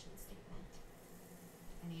Coffee mission statement.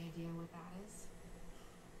 Any idea what that is?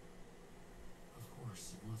 Of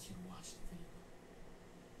course, it wants you to watch the video.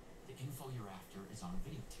 The info you're after is on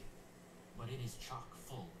videotape, but it is chock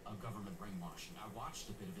full of government brainwashing. I watched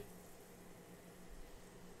a bit of it.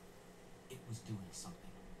 It was doing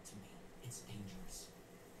something to me. It's dangerous.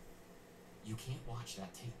 You can't watch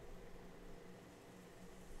that tape.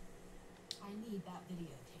 I need that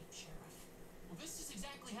videotape, Sheriff. Well, this is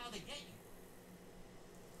exactly how they get you.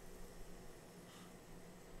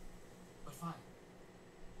 But fine.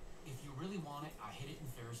 If you really want it, I hid it in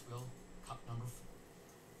Ferris wheel, cup number 4.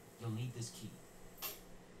 You'll need this key.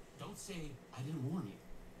 Don't say I didn't warn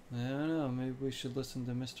you. I don't know, maybe we should listen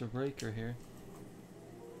to Mr. Breaker here.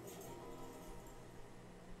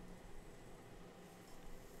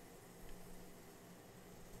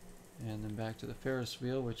 And then back to the Ferris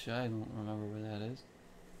wheel, which I don't remember where that is.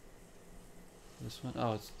 This one?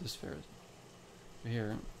 Oh, it's this Ferris.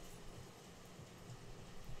 Here.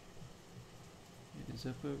 It is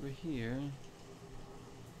up over here.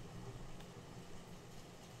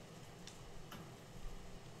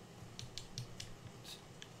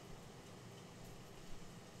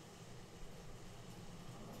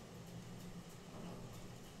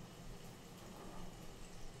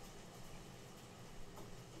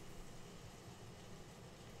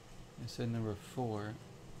 said number 4.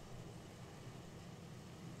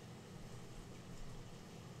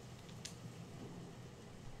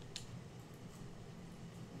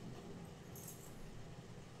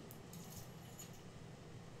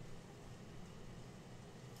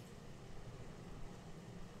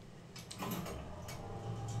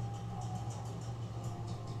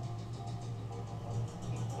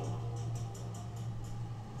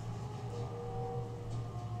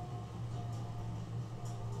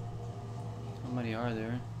 How many are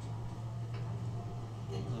there?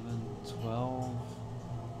 11, 12.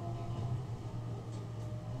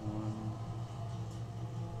 1,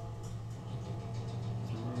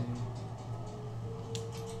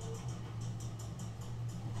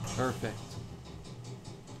 3. Perfect.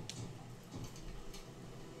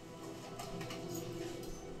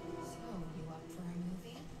 So, you up for a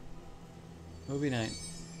movie? Movie night.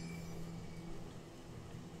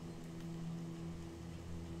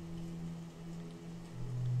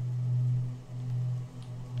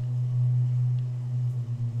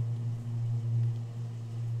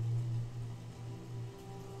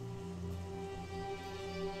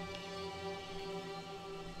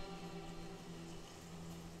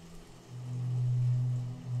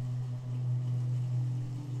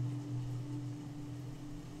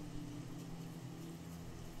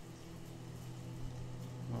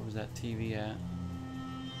 Where was that TV at?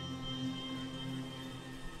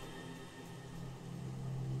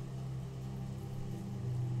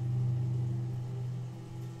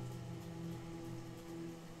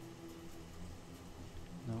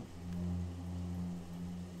 Nope.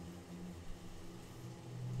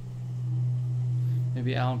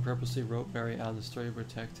 Maybe Alan purposely wrote Barry out of the story to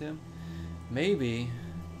protect him? Maybe.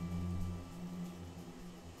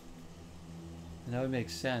 And that would make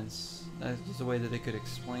sense. That's just a way that they could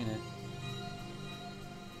explain it.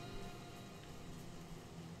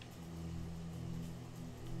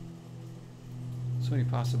 So many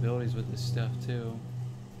possibilities with this stuff too.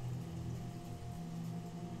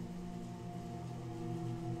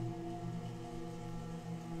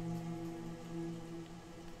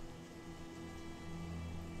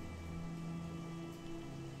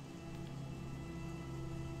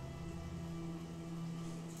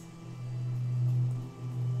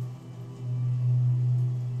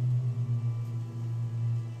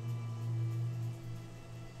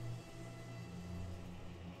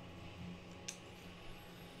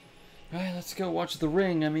 Alright, let's go watch The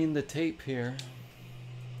Ring. I mean the tape here.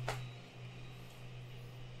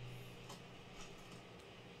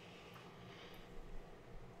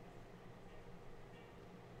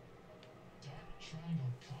 Dark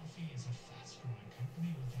Triangle Coffee is a fast-growing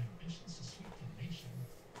company with ambitions to sweep the nation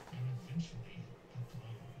and eventually the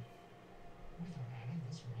globe with our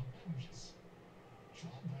out-of-this-world beverages.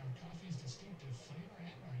 Drawn by our coffee's distinctive flavor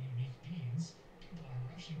and our unique beans, people are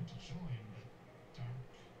rushing to join the Dark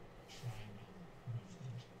Triangle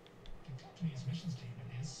movement. The company's mission statement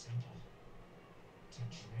is simple: to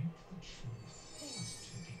drink the truth is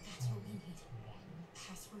to That's what we become need. one.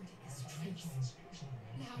 Password Our is financial truth. and spiritual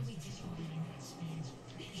growth Now is we can go. accelerating at speeds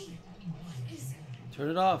previously unknown in Is humanity. Turn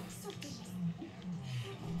it off. something something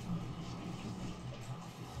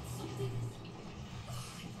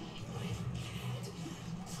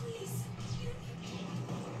please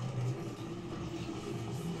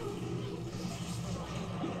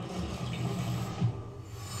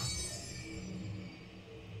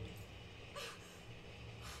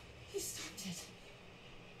he stopped it.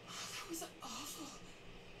 That was awful.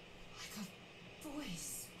 Like a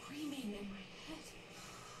voice screaming in my head.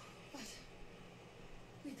 But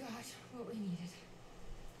we got what we needed.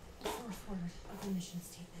 The fourth word of the mission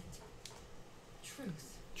statement.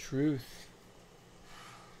 Truth. Truth.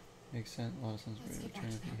 Makes sense. A lot of sense for Let's you. get back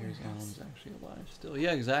Return to if he that hears warehouse. Alan's actually alive still.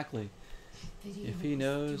 Yeah, exactly. Video If he was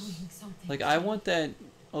knows, doing something like to I me. want that.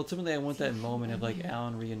 Ultimately, I want that moment of like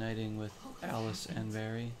Alan reuniting with What could Alice happen? and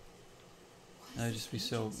Barry. What is That'd this just be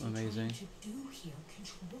so agency amazing. trying to do here?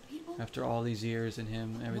 Control people? After all these years and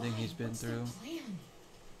him, everything Why? he's been What's through. their plan?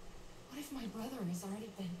 What if my brother has already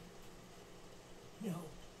been? No,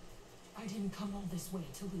 I didn't come all this way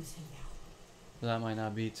to lose him now. But that might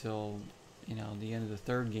not be till, you know, the end of the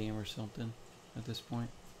third game or something at this point.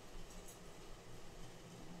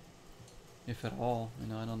 If at all, you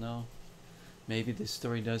know, I don't know. Maybe this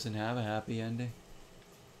story doesn't have a happy ending.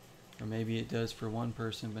 Or maybe it does for one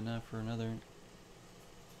person, but not for another.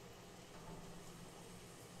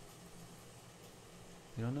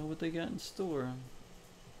 You don't know what they got in store.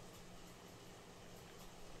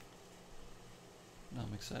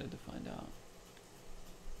 I'm excited to find out.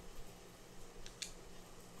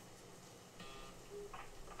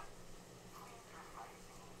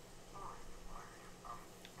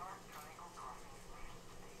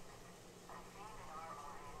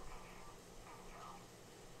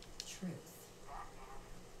 truth.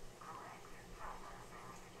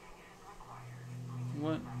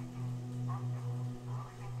 What?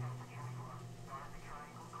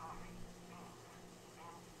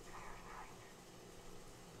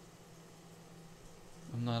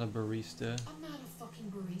 I'm not a barista. I'm not a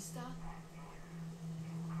fucking barista.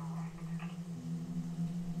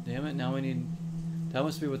 Damn it, now we need... That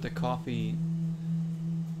must be what the coffee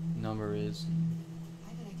number is.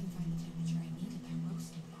 I bet I can find the temperature I need at that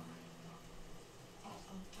roasting bar.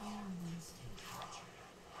 Roasting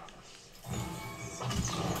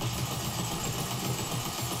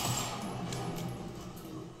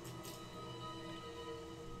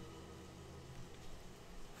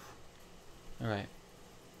Alright.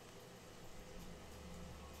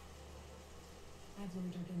 I've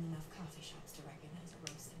loitered in enough coffee shops to recognize a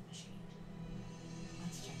roasting machine.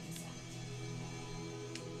 Let's check this out.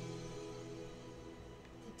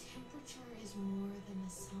 The temperature is more than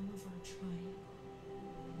the sum of our triangle.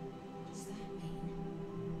 What does that mean?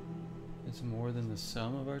 It's more than the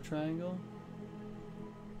sum of our triangle?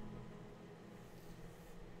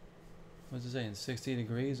 What's it saying? 60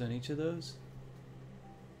 degrees on each of those?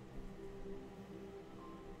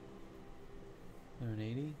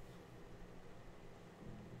 180?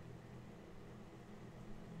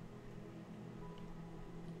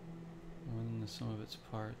 More than the sum of its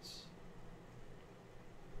parts.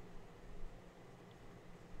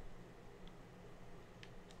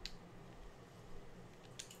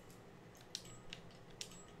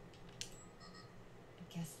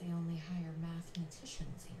 I guess they only hire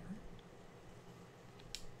mathematicians here.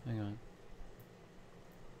 Hang on.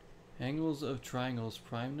 Angles of triangles,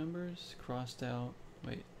 prime numbers, crossed out.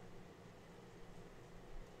 Wait.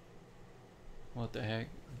 What the heck?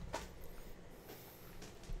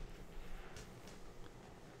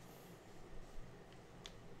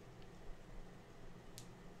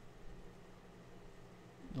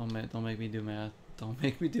 Don't make me do math. Don't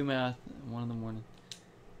make me do math at 1 in the morning.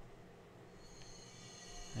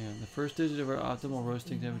 Hang on. The first digit of our optimal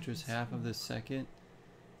roasting temperature is half of the second,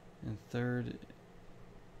 and third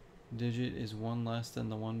digit is 1 less than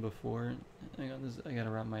the one before. Hang on, I gotta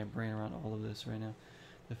wrap my brain around all of this right now.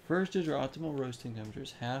 The first digit of our optimal roasting temperature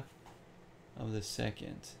is half of the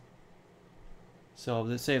second. So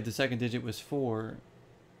let's say if the second digit was 4,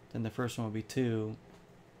 then the first one would be 2.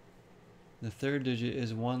 The third digit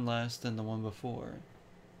is 1 less than the one before.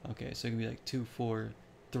 Okay, so it could be like 2, 4,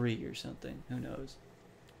 3 or something. Who knows?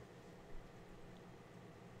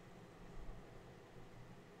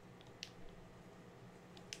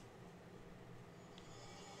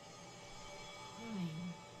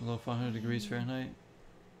 Below 500 degrees Fahrenheit.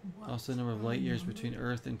 Also the number of light years between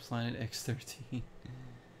Earth and planet X13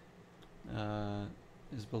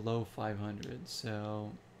 is below 500.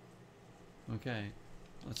 So, okay,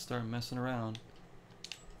 let's start messing around.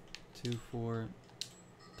 2, 4,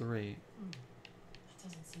 3. That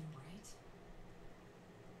doesn't seem right.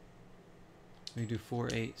 We do 4,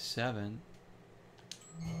 8, 7.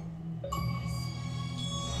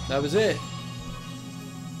 That was it.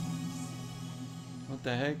 What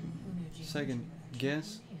the heck? Second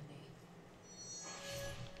guess?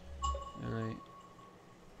 Alright.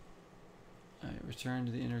 Alright, return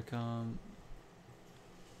to the intercom.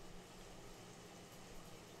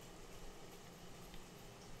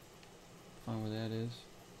 Find where that is.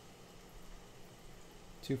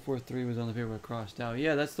 243 was on the paper but crossed out.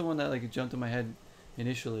 Yeah, that's the one that like jumped in my head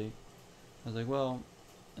initially. I was like, well,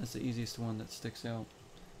 that's the easiest one that sticks out.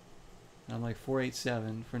 And I'm like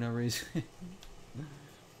 487 for no reason.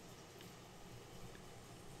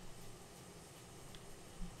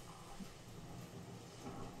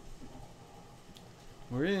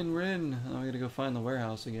 We're in. Now we gotta go find the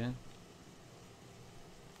warehouse again.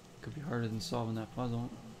 Could be harder than solving that puzzle.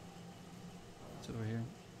 It's over here.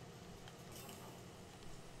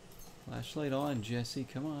 Flashlight on, Jesse,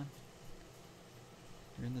 come on.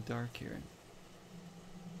 You're in the dark here.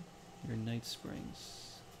 You're in Night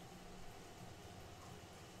Springs.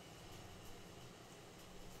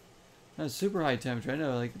 That's super high temperature. I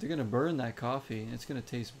know, like, they're gonna burn that coffee. It's gonna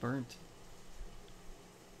taste burnt.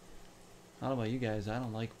 I don't know about you guys. I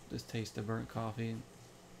don't like this taste of burnt coffee.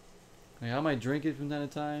 Like, I might drink it from time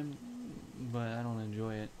to time, but I don't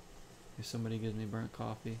enjoy it. If somebody gives me burnt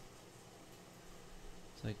coffee,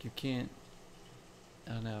 it's like you can't.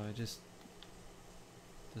 I don't know. It just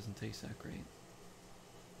doesn't taste that great.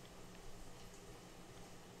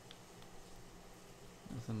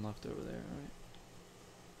 Nothing left over there. All right.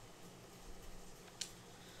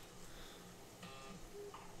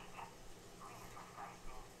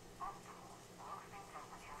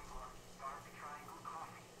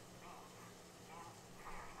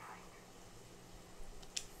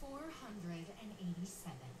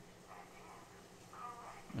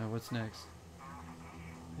 what's next?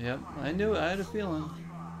 Yep, I knew it. I had a feeling.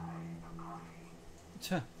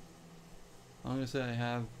 Tch. I'm gonna say I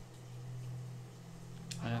have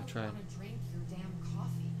tried. I don't want to drink your damn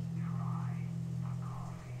coffee. Try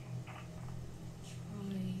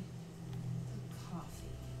the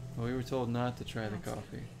coffee. Well, we were told not to try the That's gonna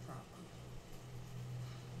coffee. be a problem.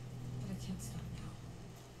 But I can't stop now.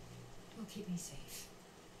 You'll keep me safe.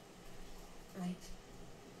 Right?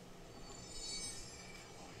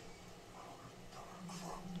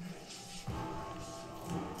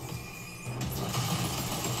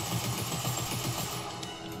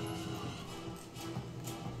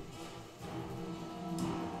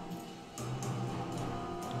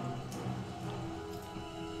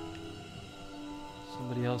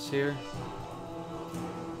 Somebody else here?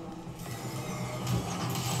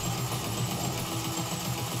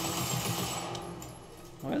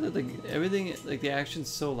 Why is it like everything, like the action's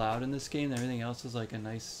so loud in this game, and everything else is like a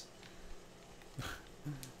nice,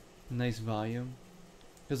 nice volume?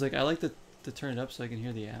 Because like I like to turn it up so I can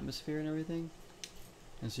hear the atmosphere and everything,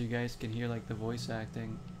 and so you guys can hear like the voice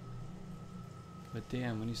acting. But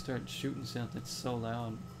damn, when you start shooting something, it's so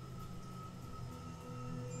loud.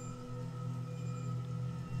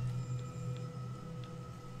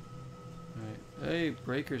 Alright, hey,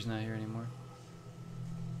 Breaker's not here anymore.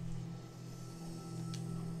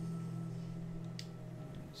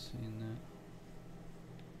 Seeing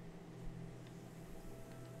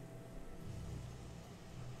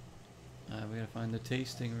that. We gotta find the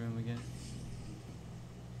tasting room again.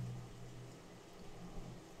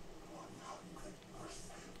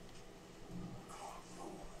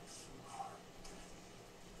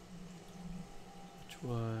 Which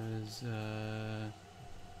was,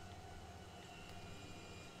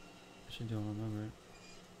 actually don't remember.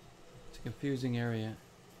 It's a confusing area.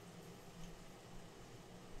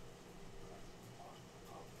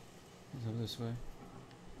 Is it this way?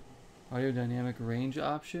 Audio dynamic range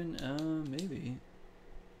option? Maybe.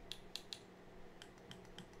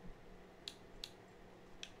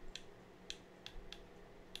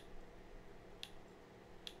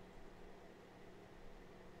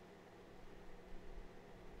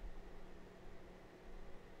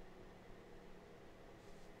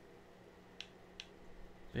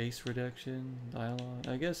 Bass reduction, dialogue.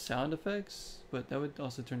 I guess sound effects, but that would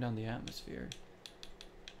also turn down the atmosphere.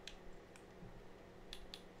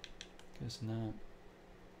 Guess not.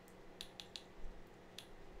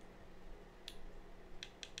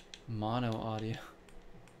 Mono audio.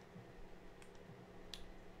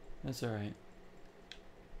 That's alright.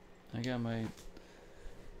 I got my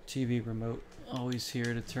TV remote always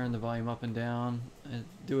here to turn the volume up and down. I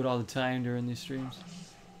do it all the time during these streams.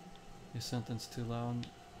 If something's too loud.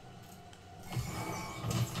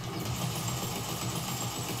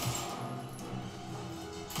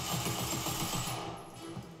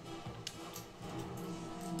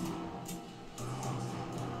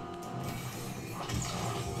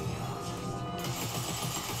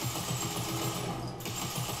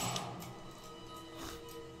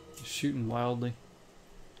 Shooting wildly.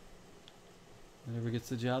 Never gets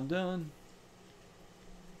the job done.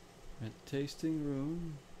 At the tasting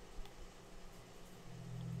room.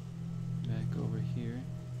 Back over here.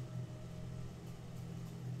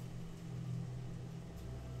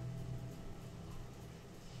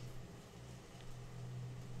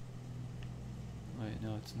 Wait,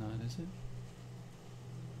 no, it's not, is it?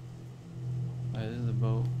 Alright, this is the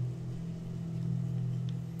boat.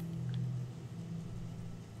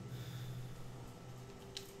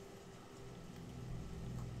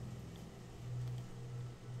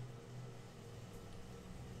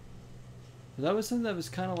 That was something that was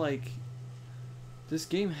kind of like, this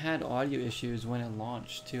game had audio issues when it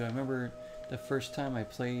launched too. I remember the first time I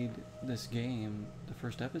played this game, the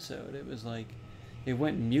first episode, it was like, it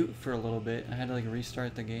went mute for a little bit. I had to like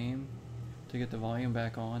restart the game to get the volume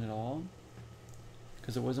back on at all.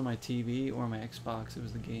 Because it wasn't my TV or my Xbox, it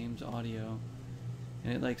was the game's audio.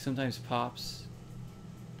 And it like sometimes pops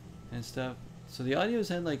and stuff. So the audio's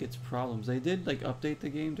had like its problems. They did like update the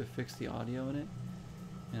game to fix the audio in it.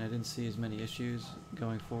 And I didn't see as many issues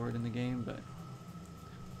going forward in the game, but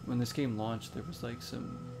when this game launched, there was like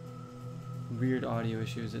some weird audio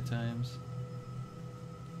issues at times.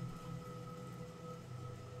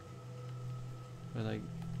 But like,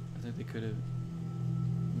 I think they could have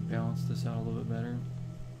balanced this out a little bit better.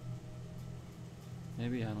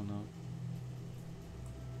 Maybe, I don't know.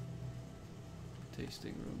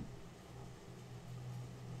 Tasting room.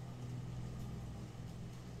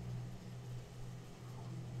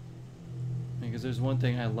 Because there's one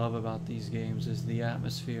thing I love about these games is the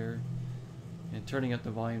atmosphere and turning up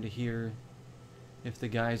the volume to hear if the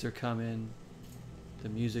guys are coming, the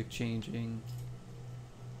music changing,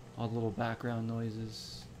 all the little background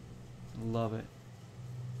noises. Love it.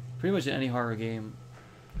 Pretty much in any horror game,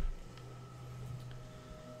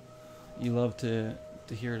 you love to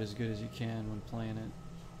hear it as good as you can when playing it.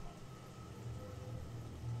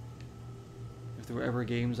 If there were ever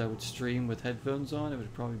games I would stream with headphones on, it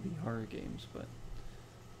would probably be horror games, but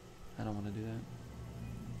I don't want to do that.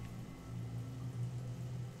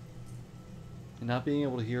 And not being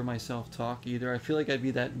able to hear myself talk either. I feel like I'd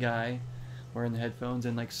be that guy wearing the headphones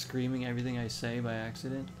and like screaming everything I say by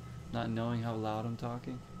accident, not knowing how loud I'm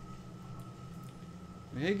talking.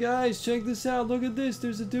 Hey guys, check this out, look at this,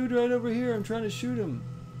 there's a dude right over here, I'm trying to shoot him.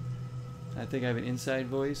 I think I have an inside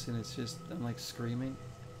voice and it's just, I'm like screaming.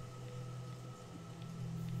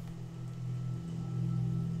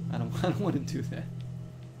 I don't want to do that.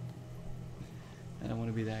 I don't want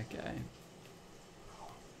to be that guy.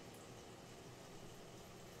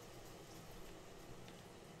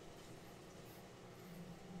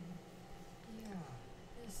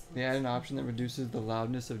 They add an option that reduces the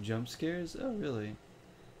loudness of jump scares? Oh, really?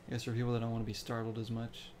 I guess for people that don't want to be startled as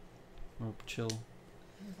much. Or chill.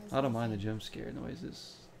 I don't mind the jump scare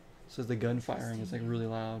noises. It says the gun firing is like really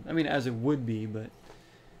loud. I mean, as it would be, but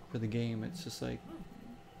for the game, it's just like,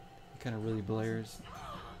 it kind of really blares.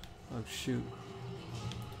 Oh, shoot.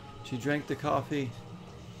 She drank the coffee.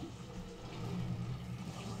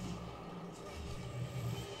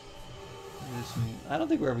 What does this mean? I don't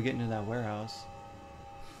think we're ever getting into that warehouse.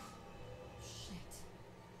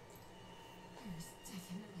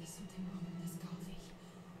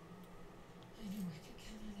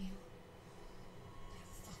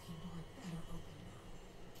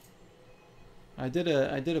 I did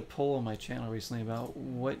a poll on my channel recently about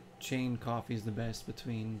what chain coffee is the best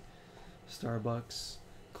between Starbucks,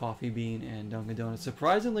 Coffee Bean, and Dunkin' Donuts.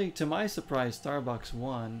 Surprisingly, to my surprise, Starbucks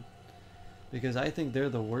won because I think they're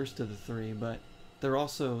the worst of the three, but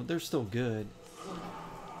they're still good.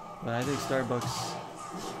 But I think Starbucks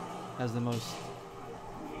has the most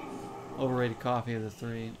overrated coffee of the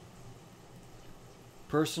three.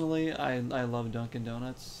 Personally, I love Dunkin'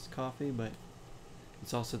 Donuts coffee, but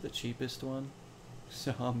it's also the cheapest one.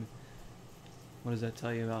 So, what does that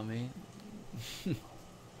tell you about me?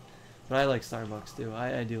 But I like Starbucks too.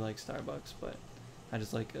 I do like Starbucks, but I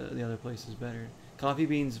just like the other places better. Coffee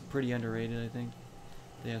Bean's pretty underrated, I think.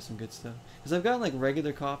 They have some good stuff. Because I've gotten like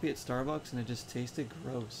regular coffee at Starbucks and it just tasted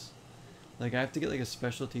gross. Like I have to get like a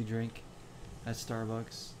specialty drink at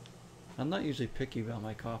Starbucks. I'm not usually picky about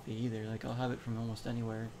my coffee either. Like I'll have it from almost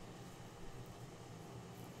anywhere.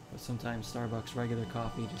 But sometimes Starbucks regular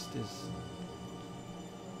coffee just is,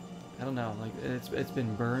 I don't know, like it's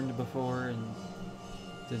been burned before and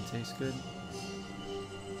didn't taste good.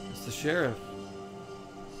 It's the sheriff.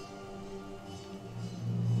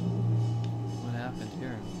 What happened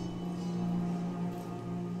here?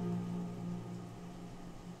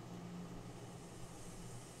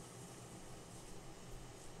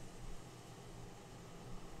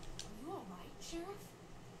 Are you alright, Sheriff?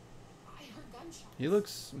 I heard gunshots. He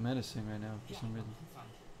looks menacing right now for some reason. I'm fine.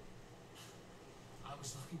 I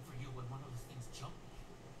was looking for you when one of the things jumped me.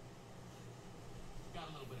 Got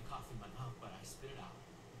a little bit of coffee in my mouth, but I spit it out.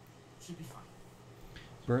 Should be fine.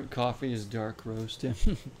 Burnt coffee is dark roast.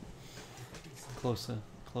 close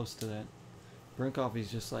to that. Burnt coffee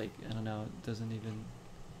is just like, I don't know, it doesn't even,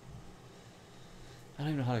 I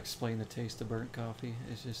don't even know how to explain the taste of burnt coffee.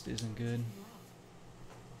 It just isn't good.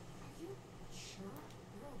 Are you sure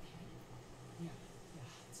you're okay? Yeah,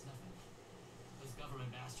 it's nothing. Those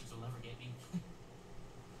government bastards will never get me.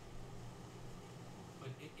 But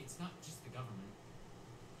it's not just the government.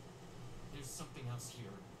 There's something else here.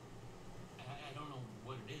 I don't know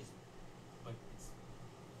what it is, but it's...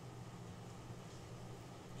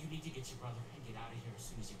 You need to get your brother and get out of here as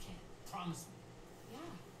soon as you can. Promise me.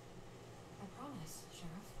 Yeah. I promise,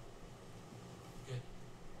 Sheriff. Good.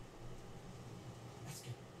 That's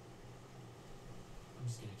good. I'm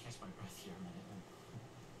just gonna catch my breath here a minute.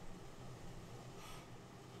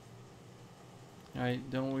 Alright,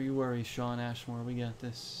 don't you worry, Sean Ashmore, we got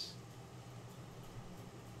this.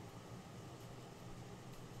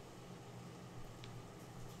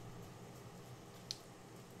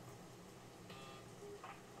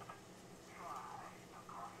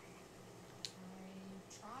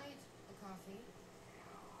 I tried the coffee.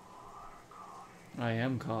 I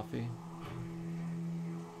am coffee.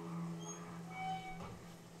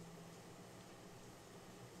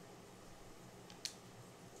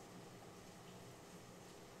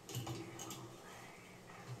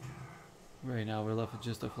 Right now we're left with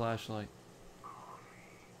just a flashlight.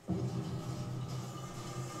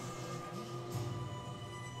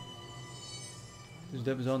 Who's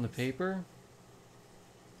that was on the paper?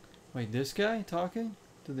 Wait, this guy talking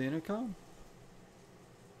to the intercom?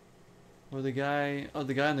 Or the guy, oh,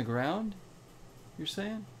 the guy on the ground? You're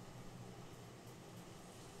saying?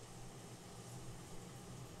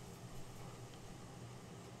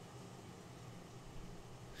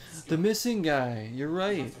 The missing guy. You're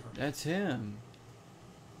right. That's him.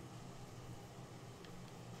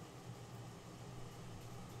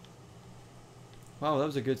 Wow, that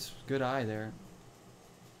was a good eye there.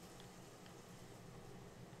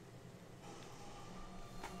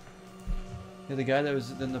 Yeah, the guy that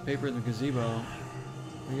was in the paper in the gazebo.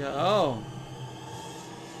 We got, oh.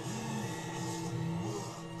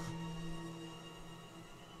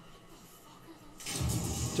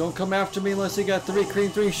 Don't come after me unless you got 3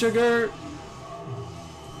 cream, 3 sugar.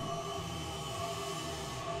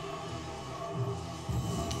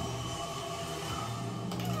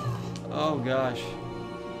 Oh gosh.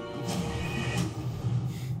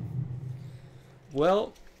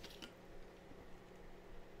 Well,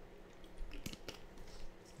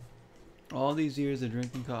 all these years of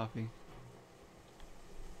drinking coffee,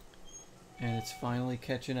 and it's finally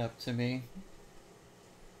catching up to me.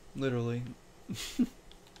 Literally.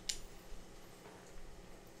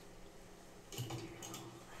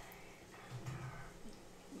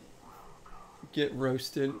 Get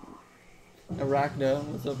roasted. Arachno.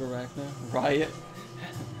 What's up, Arachno? Riot.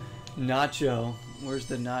 Nacho. Where's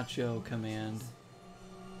the nacho command?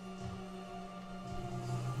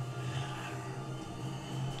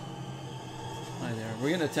 Hi there.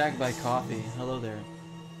 We're getting attacked by coffee. Hello there.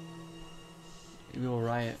 We will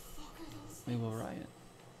riot. We will riot.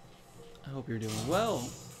 I hope you're doing well.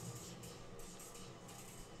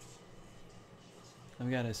 I've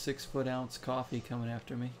got a 6-foot-ounce coffee coming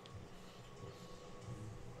after me.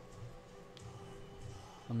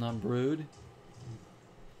 I'm not brewed.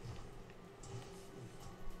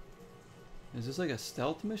 Is this like a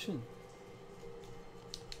stealth mission?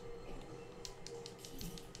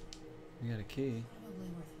 We got a key.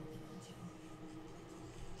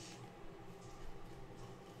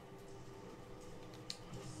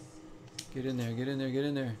 Get in there, get in there, get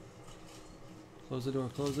in there. Close the door,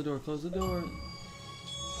 close the door, close the door.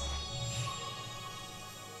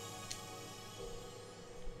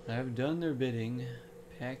 I have done their bidding,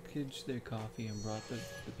 packaged their coffee, and brought the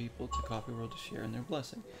people to Coffee World to share in their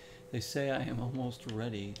blessing. They say I am almost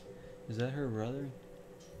ready. Is that her brother?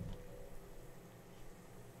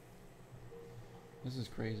 This is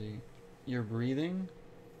crazy. You're breathing?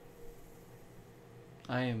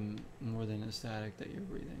 I am more than ecstatic that you're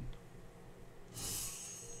breathing.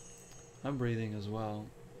 I'm breathing as well.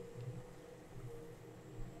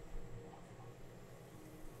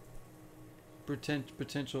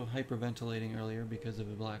 Potential hyperventilating earlier because of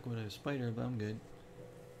a black widow spider, but I'm good.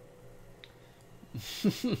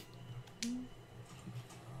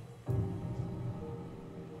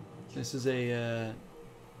 This is a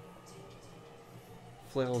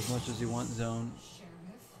flail as much as you want zone.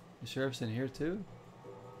 The sheriff's in here too.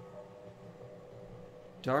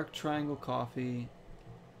 Dark Triangle Coffee.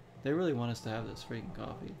 They really want us to have this freaking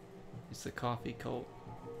coffee. It's the coffee cult.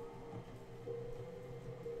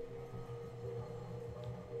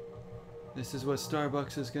 This is what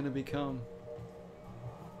Starbucks is going to become.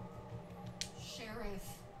 Sheriff,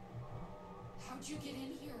 how'd you get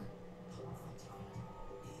in here? Coffee time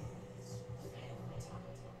is family time.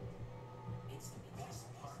 It's the best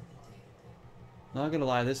part of the day. Not gonna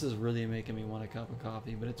lie, this is really making me want a cup of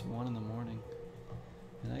coffee, but it's 1 in the morning.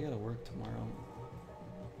 And I gotta work tomorrow.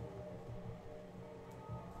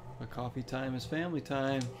 But coffee time is family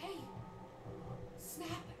time. Hey, snap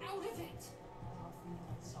out of it. Coffee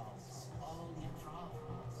solves all your problems.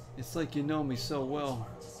 It's like you know me so well.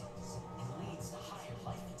 It leads to higher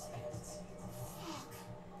life expectancy. Fuck.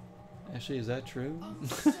 Actually, is that true? I'm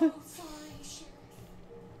so sorry, Sheriff.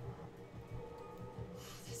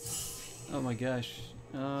 Oh my gosh.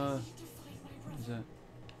 I need to find my What is brother. that?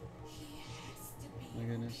 He has to be My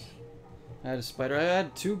goodness. okay. I had a spider. I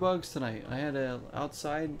had 2 bugs tonight. I had a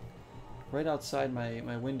outside, right outside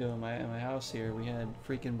my window in my house here. We had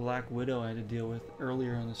freaking black widow I had to deal with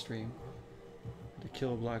earlier in the stream. To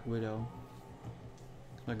kill a black widow.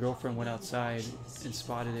 My girlfriend went outside and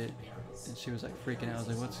spotted it, and she was like freaking out. I was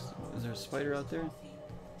like, "What's? Is there a spider out there?"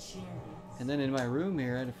 And then in my room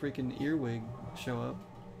here, I had a freaking earwig show up.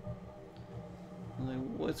 I'm like,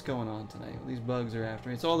 "What's going on tonight? These bugs are after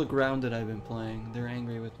me." It's all the ground that I've been playing. They're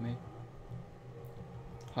angry with me.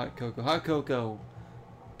 Hot cocoa. Hot cocoa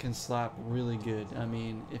can slap really good. I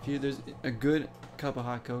mean, if you there's a good cup of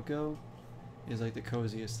hot cocoa is like the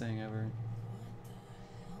coziest thing ever.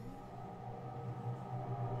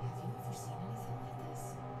 Have you ever seen anything like this?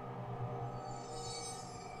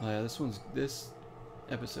 Oh yeah, this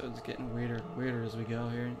episode's getting weirder as we go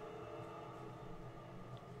here.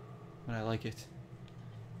 But I like it.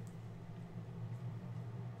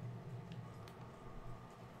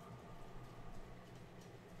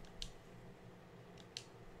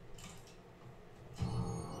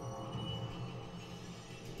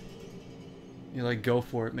 You like, go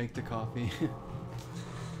for it, make the coffee.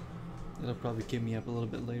 It'll probably keep me up a little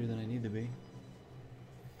bit later than I need to be.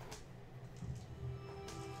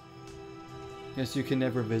 Yes, you can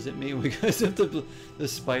never visit me because of the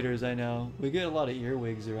spiders, I know. We get a lot of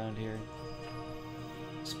earwigs around here.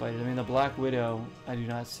 Spiders. I mean, the Black Widow, I do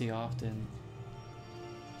not see often.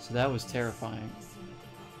 So that was terrifying.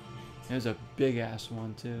 There's a big ass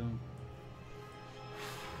one, too.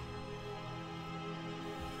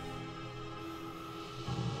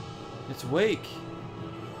 It's Wake!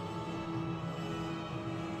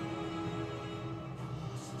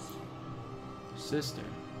 Sister.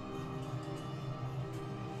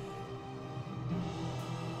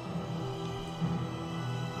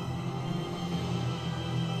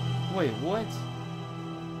 Wait, what?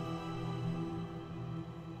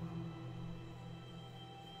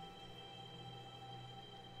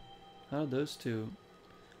 How did those two...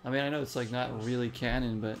 I mean, I know it's like not really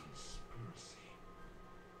canon, but...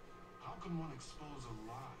 How can one expose a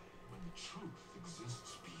lie when the truth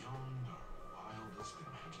exists beyond our wildest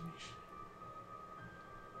imagination?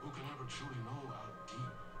 Who can ever truly know how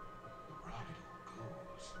deep the rabbit hole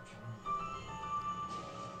goes?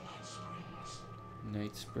 Night Springs.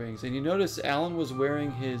 Night Springs. And you notice Alan was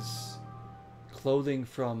wearing his clothing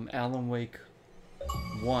from Alan Wake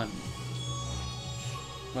 1.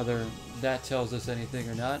 Whether that tells us anything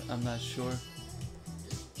or not, I'm not sure.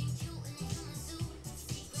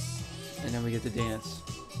 And then we get the dance.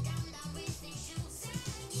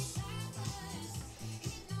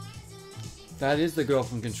 That is the girl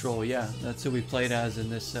from Control, yeah. That's who we played as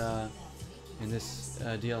in this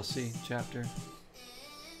DLC chapter.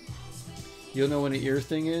 You'll know what an ear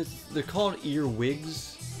thing is? They're called ear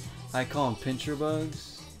wigs. I call them pincher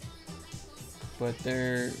bugs. But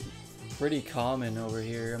they're pretty common over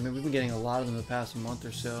here. I mean, we've been getting a lot of them the past month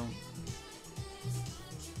or so.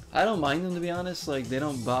 I don't mind them, to be honest. Like, they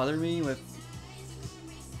don't bother me.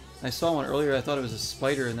 I saw one earlier, I thought it was a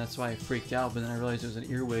spider, and that's why I freaked out, but then I realized it was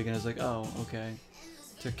an earwig, and I was like, oh, okay.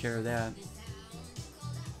 Took care of that.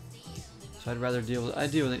 So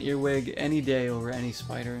I'd deal with an earwig any day over any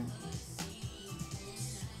spider.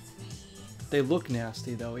 They look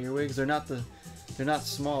nasty though, earwigs. They're not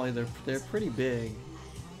small either. They're pretty big.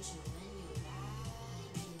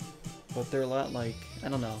 But they're a lot like, I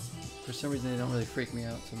don't know. For some reason they don't really freak me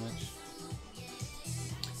out so much.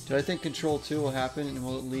 Do I think Control 2 will happen, and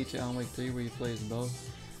will it lead to Alan Wake 3 where you play as both?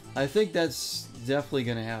 I think that's definitely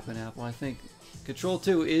going to happen, Apple. I think Control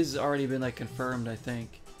 2 is already been like confirmed, I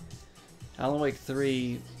think. Alan Wake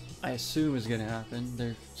 3, I assume is going to happen.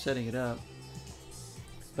 They're setting it up.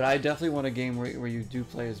 But I definitely want a game where you do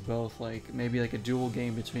play as both. Like, maybe like a dual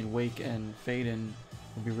game between Wake and Faden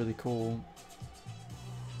would be really cool.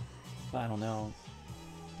 But I don't know.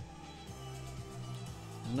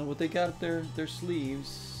 I don't know what they got up their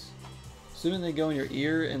sleeves. Assuming they go in your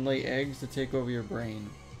ear and lay eggs to take over your brain.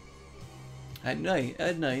 At night,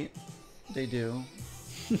 they do.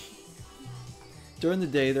 During the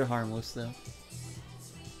day, they're harmless, though.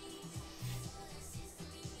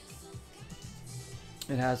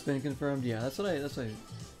 It has been confirmed. Yeah, that's what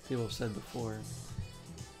people have said before.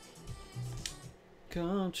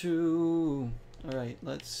 Come true. All right,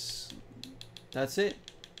 that's it.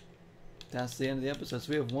 That's the end of the episode. So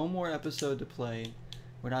we have one more episode to play.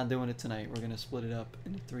 We're not doing it tonight. We're gonna split it up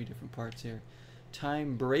into 3 different parts here.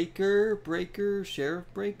 Time Breaker, Sheriff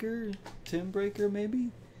Breaker, Tim Breaker,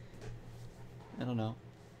 maybe? I don't know.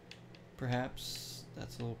 Perhaps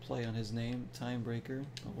that's a little play on his name, Time Breaker.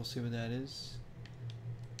 But we'll see what that is.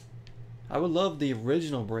 I would love the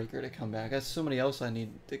original Breaker to come back. That's somebody else I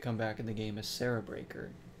need to come back in the game, is Sarah Breaker.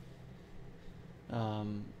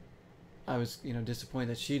 I was, disappointed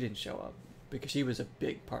that she didn't show up because she was a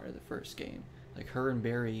big part of the first game. Like her and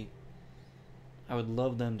Barry, I would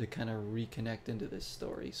love them to kind of reconnect into this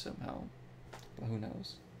story somehow, but who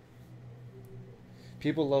knows?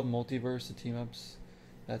 People love multiverse, the team ups,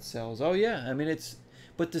 that sells. Oh yeah, I mean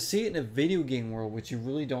but to see it in a video game world, which you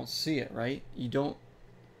really don't see it, right? You don't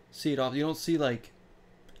see it off. You don't see like,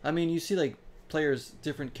 I mean, you see like players,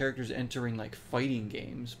 different characters entering like fighting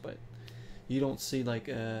games, but you don't see like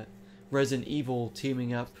Resident Evil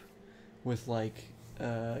teaming up with like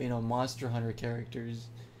Monster Hunter characters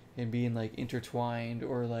and being like intertwined,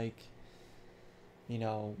 or like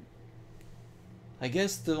I I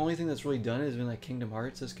guess the only thing that's really done it has been like Kingdom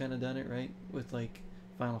Hearts has kind of done it, right? With like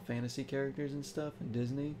Final Fantasy characters and stuff, and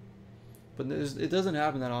Disney. But it doesn't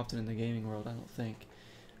happen that often in the gaming world, I don't think,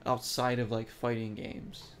 outside of like fighting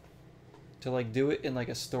games. To like do it in like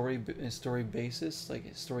a story basis,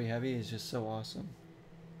 like story heavy, is just so awesome.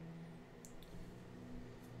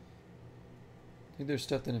 I think there's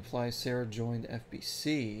stuff that implies Sarah joined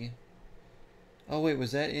FBC. Oh wait,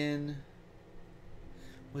 was that in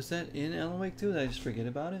Alan Wake 2? Did I just forget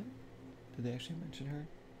about it? Did they actually mention her?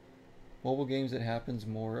 Mobile games, it happens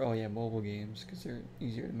more. Oh yeah, mobile games, because they're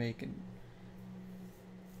easier to make and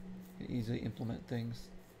easily implement things.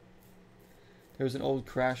 There was an old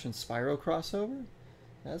Crash and Spyro crossover?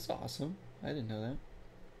 That's awesome. I didn't know that.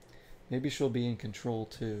 Maybe she'll be in Control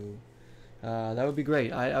too. That would be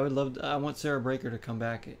great. I would love. I want Sarah Breaker to come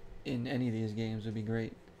back in any of these games. Would be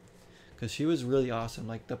great. Because she was really awesome.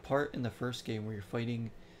 Like the part in the first game where you're fighting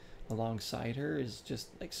alongside her is just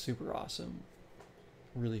like super awesome.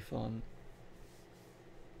 Really fun.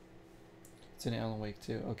 It's in Alan Wake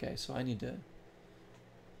too. Okay, so I need to.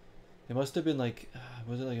 It must have been like,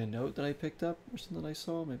 was it like a note that I picked up or something I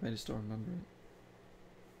saw? Maybe I just don't remember it.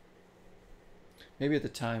 Maybe at the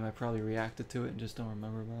time I probably reacted to it and just don't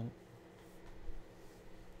remember about it.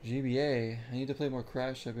 GBA, I need to play more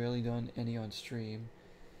Crash. I've barely done any on stream.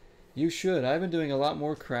 You should. I've been doing a lot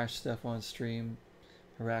more Crash stuff on stream.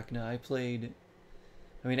 Arachna,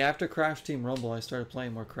 I mean, after Crash Team Rumble, I started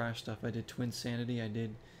playing more Crash stuff. I did Twin Sanity. I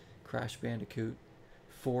did Crash Bandicoot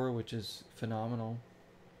 4, which is phenomenal.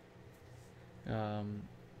 And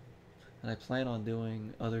I plan on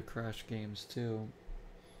doing other Crash games too.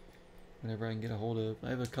 Whenever I can get a hold of. I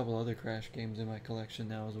have a couple other Crash games in my collection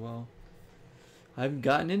now as well. I've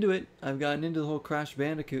gotten into it. I've gotten into the whole Crash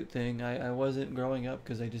Bandicoot thing. I wasn't growing up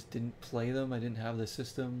because I just didn't play them. I didn't have the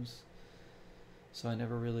systems. So I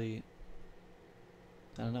never really...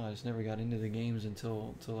 I don't know. I just never got into the games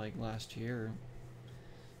until like last year.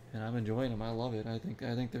 And I'm enjoying them. I love it. I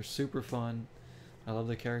think they're super fun. I love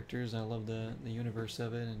the characters. I love the universe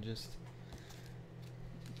of it. And just...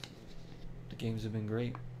 the games have been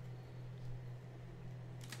great.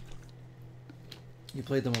 You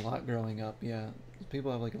played them a lot growing up, yeah.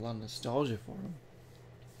 People have like a lot of nostalgia for them.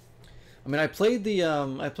 I mean, I played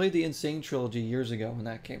the Insane trilogy years ago when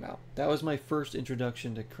that came out. That was my first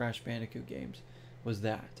introduction to Crash Bandicoot games. Was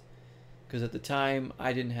that? Because at the time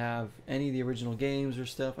I didn't have any of the original games or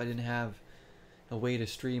stuff. I didn't have a way to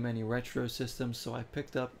stream any retro systems, so I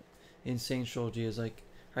picked up Insane trilogy as like,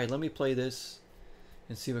 all right, let me play this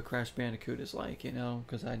and see what Crash Bandicoot is like, you know,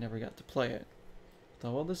 because I never got to play it.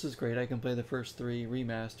 Thought, well, this is great. I can play the first 3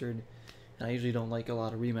 remastered. And I usually don't like a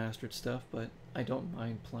lot of remastered stuff, but I don't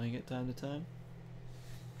mind playing it time to time.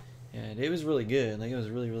 And it was really good. Like, it was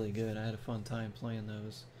really, really good. I had a fun time playing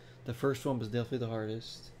those. The first one was definitely the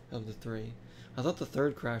hardest of the 3. I thought the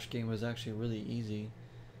third Crash game was actually really easy,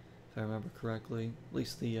 if I remember correctly. At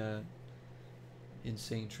least the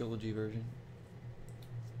Insane Trilogy version.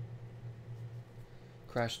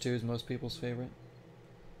 Crash 2 is most people's favorite.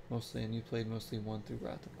 Mostly, and you played mostly 1 through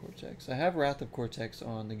Wrath of Cortex. I have Wrath of Cortex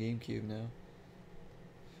on the GameCube now.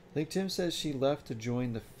 I think Tim says she left to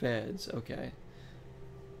join the feds. Okay.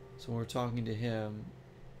 So when we're talking to him,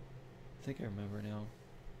 I think I remember now.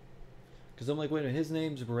 Because I'm like, wait a minute, his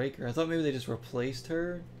name's Breaker. I thought maybe they just replaced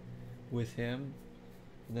her with him.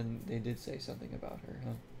 And then they did say something about her,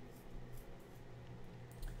 huh?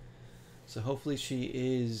 So hopefully she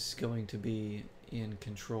is going to be in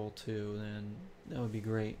Control too, then that would be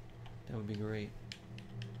great. That would be great.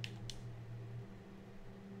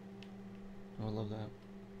 I would love that.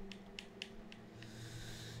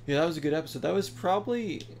 Yeah, that was a good episode. That was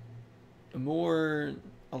probably more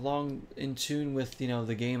along in tune with, you know,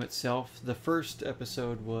 the game itself. The first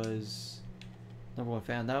episode was #1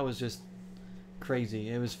 fan. That was just crazy.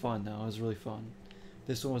 It was fun though. It was really fun.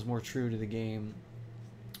 This one was more true to the game,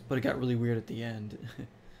 but it got really weird at the end.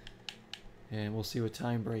 And we'll see what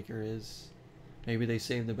Timebreaker is. Maybe they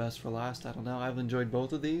saved the best for last. I don't know. I've enjoyed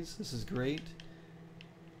both of these. This is great.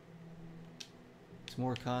 It's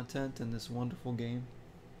more content in this wonderful game.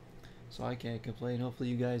 So I can't complain. Hopefully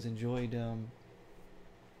you guys enjoyed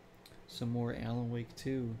some more Alan Wake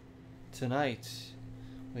 2 tonight.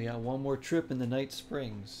 We got one more trip in the Night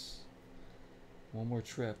Springs. One more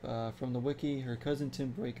trip. From the wiki, her cousin Tim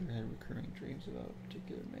Breaker had recurring dreams about a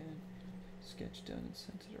particular man. Sketched done and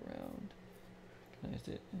sent it around. Recognized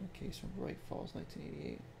it in a case from Bright Falls,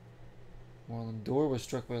 1988. Marlon Dorr was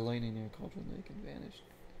struck by lightning near Cauldron Lake and vanished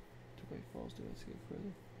to Bright Falls to escape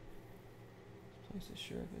further. Placed as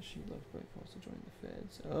sheriff as she left Bright Falls to join the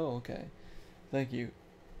feds. Oh, okay. Thank you.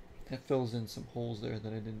 That fills in some holes there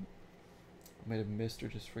that I didn't I might have missed or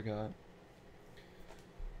just forgot.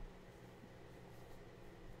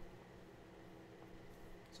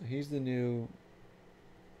 So he's the new.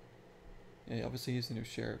 Yeah, obviously he's the new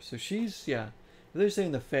sheriff. So she's, yeah. If they're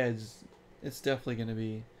saying the feds, it's definitely gonna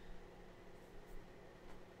be.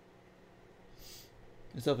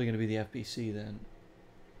 It's definitely gonna be the FBC then.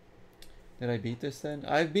 Did I beat this then?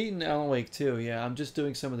 I've beaten Alan Wake 2, yeah. I'm just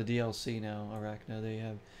doing some of the DLC now,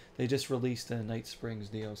 Arachna. They just released a Night Springs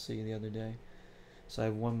DLC the other day. So I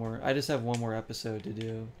have one more. I just have one more episode to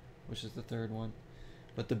do, which is the third one.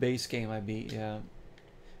 But the base game I beat, yeah.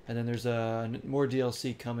 And then there's more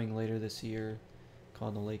DLC coming later this year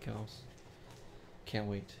called The Lake House. Can't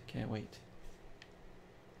wait. Can't wait.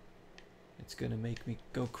 It's going to make me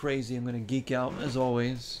go crazy. I'm going to geek out as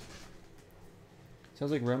always.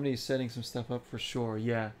 Sounds like Remedy's setting some stuff up for sure.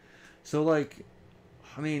 Yeah. So, like,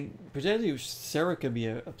 I mean, potentially Sarah could be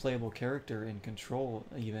a playable character in Control,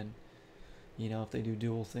 even. You know, if they do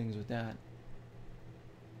dual things with that.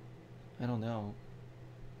 I don't know.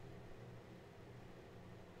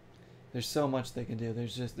 There's so much they can do.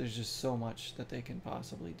 There's just so much that they can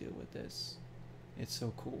possibly do with this. It's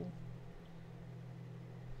so cool.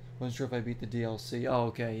 Wasn't sure if I beat the DLC. Oh,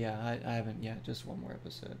 okay, yeah, I haven't yet. Just one more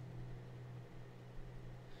episode.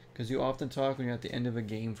 Because you often talk when you're at the end of a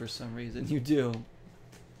game for some reason. You do.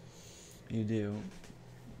 You do.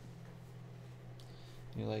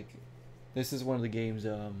 You're like, this is one of the games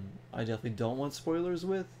I definitely don't want spoilers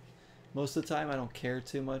with. Most of the time, I don't care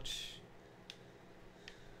too much.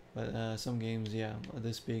 But some games, yeah,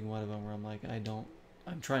 this being one of them, where I'm like,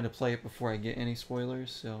 I'm trying to play it before I get any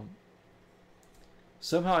spoilers. So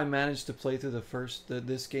somehow I managed to play through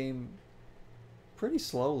this game pretty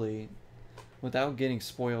slowly, without getting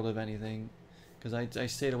spoiled of anything, because I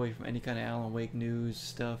stayed away from any kind of Alan Wake news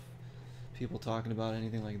stuff, people talking about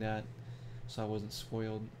anything like that, so I wasn't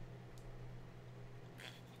spoiled.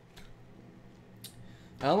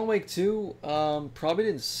 Alan Wake 2 probably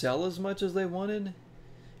didn't sell as much as they wanted.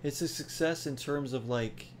 It's a success in terms of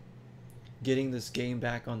like getting this game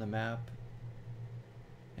back on the map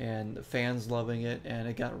and the fans loving it, and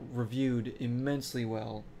it got reviewed immensely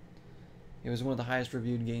well. It was one of the highest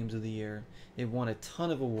reviewed games of the year. It won a ton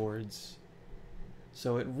of awards.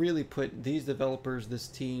 So it really put these developers, this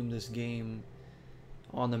team, this game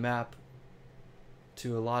on the map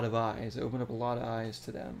to a lot of eyes. It opened up a lot of eyes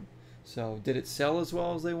to them. So did it sell as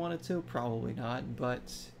well as they wanted to? Probably not, but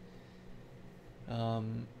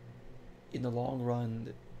in the long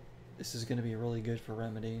run, this is going to be really good for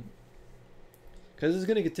Remedy. Because it's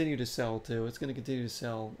going to continue to sell too. It's going to continue to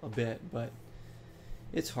sell a bit, but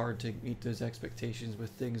it's hard to meet those expectations with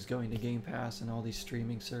things going to Game Pass and all these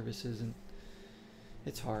streaming services, and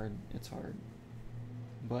it's hard. It's hard.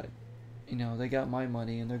 But, you know, they got my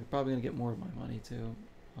money, and they're probably going to get more of my money too,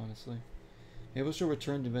 honestly. Maybe she'll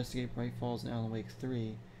return to investigate Bright Falls and Alan Wake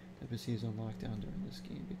 3 that is on lockdown during this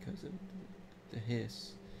game because of the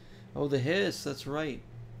hiss. Oh, the hiss, that's right.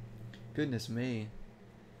 Goodness me.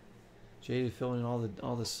 Jaded filling in all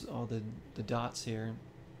the dots here.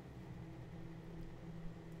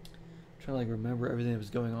 Trying to like remember everything that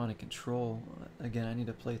was going on in Control. Again, I need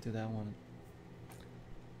to play through that one.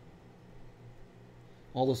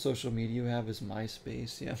 All the social media you have is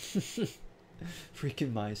MySpace, yeah.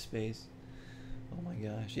 Freaking MySpace. Oh my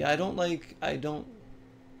gosh. Yeah, I don't like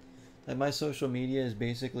my social media is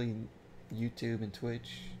basically YouTube and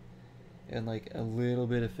Twitch and like a little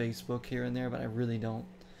bit of Facebook here and there, but I really don't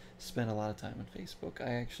spend a lot of time on Facebook.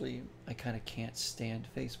 I kind of can't stand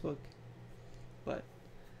Facebook, but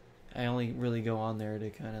I only really go on there to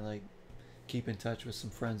kind of like keep in touch with some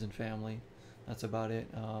friends and family. That's about it.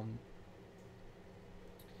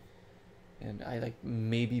 And I like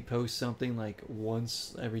maybe post something like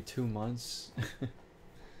once every 2 months.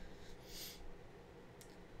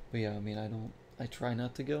 But yeah, I mean, I try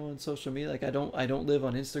not to go on social media. Like I don't live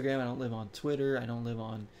on Instagram, I don't live on Twitter, I don't live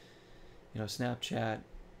on, Snapchat,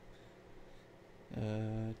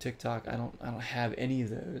 TikTok. I don't have any of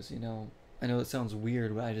those, I know it sounds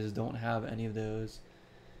weird, but I just don't have any of those.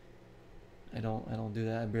 I don't do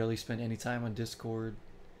that. I barely spend any time on Discord.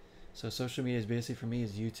 So social media is basically for me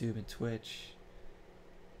is YouTube and Twitch.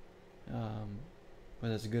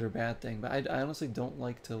 Whether that's a good or bad thing, but I honestly don't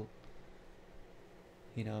like to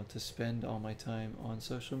to spend all my time on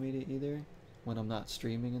social media either when I'm not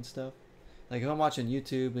streaming and stuff. Like if I'm watching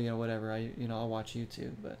YouTube, whatever, I'll watch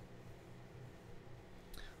YouTube, but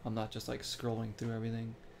I'm not just like scrolling through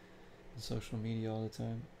everything on social media all the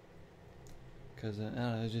time. Because I don't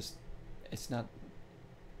know, it's not.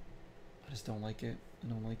 I just don't like it. I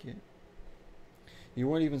don't like it. You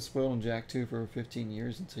weren't even spoiled on Jack 2 for 15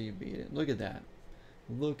 years until you beat it. Look at that.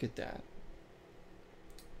 Look at that.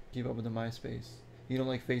 Keep up with the MySpace. You don't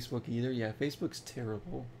like Facebook either? Yeah, Facebook's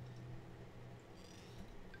terrible.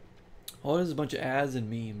 All it is a bunch of ads and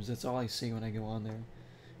memes. That's all I see when I go on there.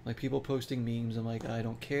 Like people posting memes. I'm like, I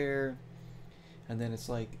don't care. And then it's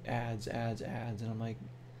like ads, ads, ads, and I'm like,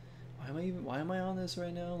 why am I on this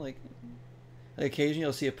right now? Like occasionally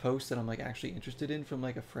I'll see a post that I'm like actually interested in from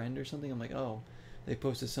like a friend or something. I'm like, oh, they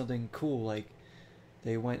posted something cool, like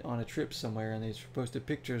they went on a trip somewhere and they posted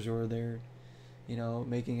pictures, or they're, you know,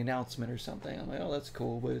 making an announcement or something. I'm like, oh, that's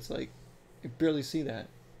cool, but it's like you barely see that.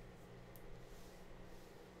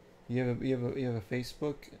 You have a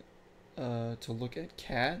Facebook to look at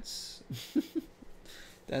cats.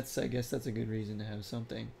 I guess that's a good reason to have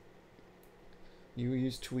something. You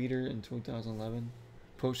used Twitter in 2011.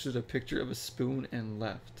 Posted a picture of a spoon and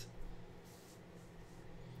left.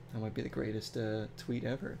 That might be the greatest tweet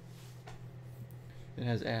ever. It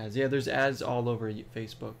has ads. Yeah, there's ads all over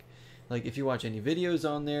Facebook. Like if you watch any videos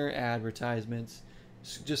on there, advertisements.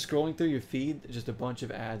 Just scrolling through your feed, just a bunch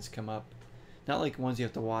of ads come up. Not like ones you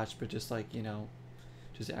have to watch, but just like, you know,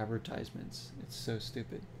 just advertisements. It's so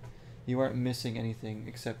stupid. You aren't missing anything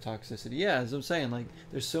except toxicity. Yeah, as I'm saying, like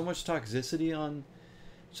there's so much toxicity on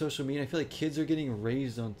social media. I feel like kids are getting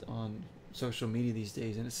raised on social media these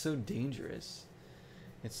days, and it's so dangerous.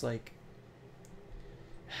 It's like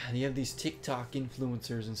you have these TikTok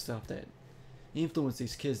influencers and stuff that influence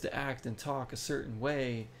these kids to act and talk a certain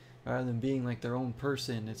way rather than being like their own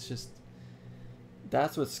person. It's just,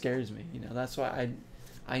 that's what scares me, you know. That's why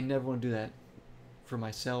I never want to do that for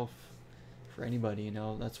myself, for anybody, you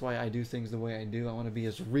know. That's why I do things the way I do. I want to be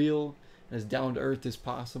as real and as down to earth as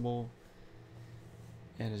possible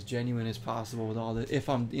and as genuine as possible with all the, if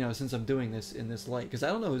I'm, you know, since I'm doing this in this light, because I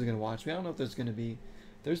don't know who's going to watch me. I don't know if there's going to be,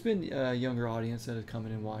 there's been a younger audience that have come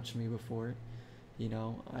in and watched me before, you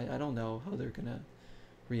know. I don't know how they're going to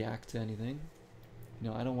react to anything, you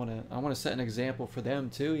know. I want to set an example for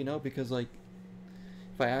them too, you know, because like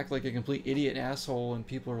if I act like a complete idiot and asshole and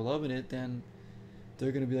people are loving it, then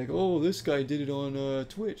they're gonna be like, oh, this guy did it on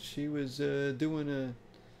Twitch. He was doing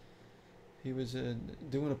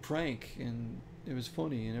a prank and it was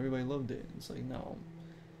funny and everybody loved it. It's like, no,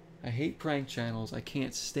 I hate prank channels. I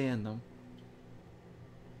can't stand them.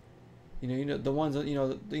 You know the ones that you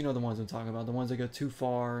know the ones I'm talking about. The ones that go too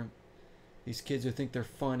far. These kids who think they're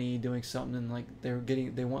funny doing something and like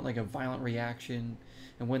they want like a violent reaction,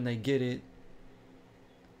 and when they get it,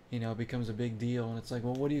 you know, it becomes a big deal. And it's like,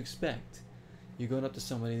 well, what do you expect? You're going up to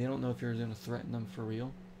somebody, they don't know if you're going to threaten them for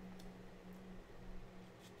real.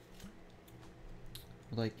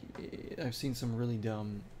 Like, I've seen some really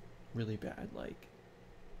dumb, really bad, like,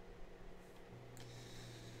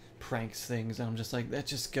 pranks things, and I'm just like, that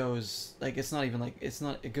just goes, like, it's not even like,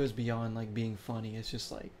 it goes beyond, like, being funny. It's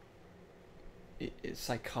just like, it's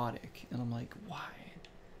psychotic, and I'm like, why?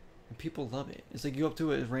 And people love it. It's like you go up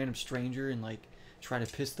to a random stranger and, like, try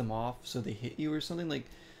to piss them off so they hit you or something. Like,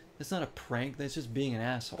 that's not a prank. That's just being an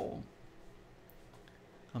asshole.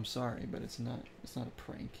 I'm sorry, but it's not a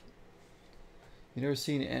prank. You never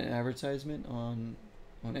seen an advertisement on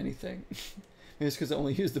anything? Maybe it's because I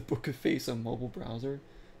only use the Book of Face on mobile browser.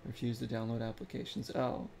 I refuse to download applications.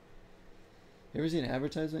 Oh. You ever seen an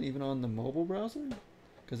advertisement even on the mobile browser?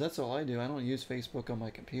 Because that's all I do. I don't use Facebook on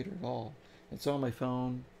my computer at all. It's on my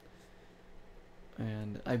phone.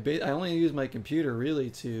 And I only use my computer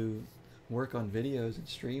really to work on videos and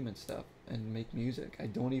stream and stuff and make music. I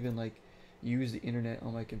don't even like use the internet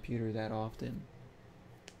on my computer that often.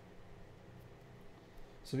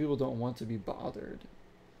 Some people don't want to be bothered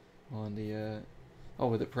on the oh,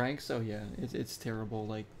 with the pranks. Oh yeah, it's terrible.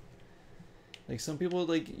 Like some people,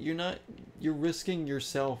 like, you're risking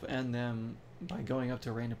yourself and them by going up to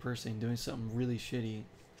a random person and doing something really shitty,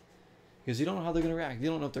 because you don't know how they're gonna react. You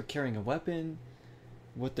don't know if they're carrying a weapon,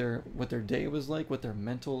 what their day was like, what their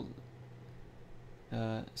mental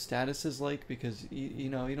status is like, because you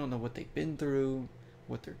know, you don't know what they've been through,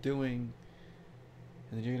 what they're doing,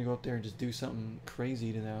 and then you're gonna go up there and just do something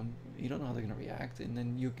crazy to them. You don't know how they're gonna react, and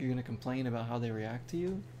then you're gonna complain about how they react to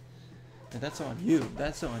you, and that's on you.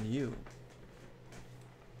 That's on you.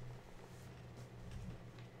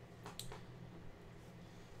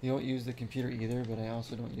 You don't use the computer either, but I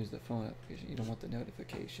also don't use the phone application. You don't want the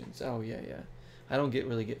notifications. Oh yeah, yeah. I don't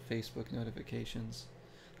really get Facebook notifications.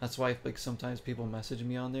 That's why, like, sometimes people message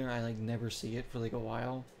me on there, I like never see it for like a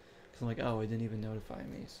while, because I'm like, oh, it didn't even notify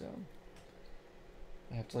me, so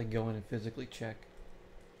I have to like go in and physically check.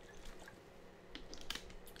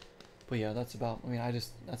 But yeah, that's about, I mean,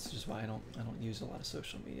 that's just why I don't use a lot of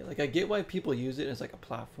social media. Like, I get why people use it as like a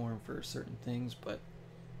platform for certain things, but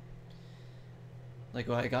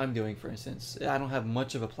like I'm doing, for instance. I don't have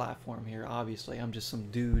much of a platform here. Obviously, I'm just some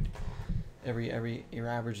dude, your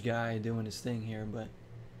average guy doing his thing here. But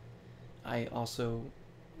I also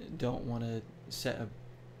don't want to set a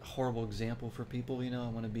horrible example for people. You know, I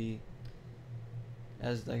want to be,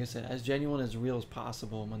 as like I said, as genuine, as real as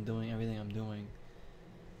possible when doing everything I'm doing.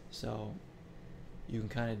 So you can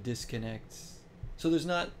kind of disconnect. So there's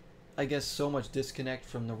not, I guess, so much disconnect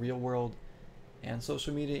from the real world and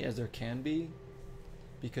social media as there can be,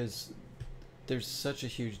 because there's such a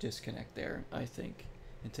huge disconnect there, I think,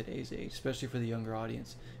 in today's age, especially for the younger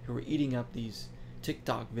audience who are eating up these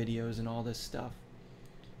TikTok videos and all this stuff,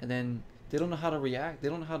 and then they don't know how to react. They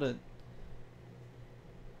don't know how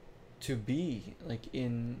to be like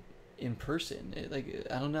in person. Like,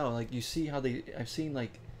 I don't know, like you see how I've seen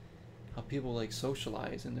like how people like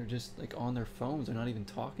socialize and they're just like on their phones. They're not even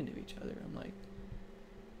talking to each other. I'm like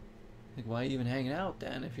why are you even hanging out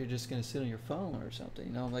then if you're just gonna sit on your phone or something?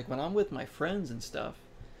 You know, like when I'm with my friends and stuff,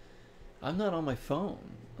 I'm not on my phone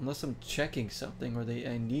unless I'm checking something or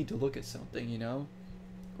I need to look at something, you know,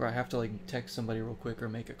 or I have to like text somebody real quick or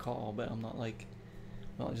make a call. But I'm not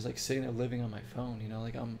just like sitting there living on my phone, you know.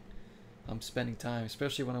 Like I'm spending time,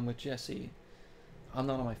 especially when I'm with Jessie. I'm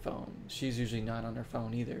not on my phone. She's usually not on her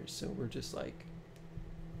phone either, so we're just like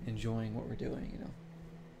enjoying what we're doing, you know.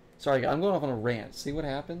 Sorry, I'm going off on a rant. See what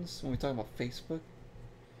happens when we talk about Facebook?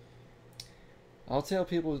 I'll tell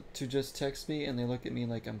people to just text me and they look at me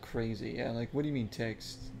like I'm crazy. Yeah, like, what do you mean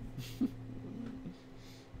text?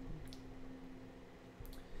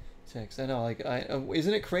 Text. I know, like,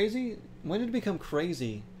 isn't it crazy? When did it become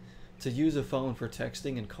crazy to use a phone for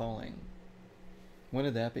texting and calling? When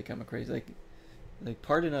did that become a crazy? Like,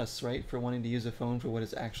 pardon us, right, for wanting to use a phone for what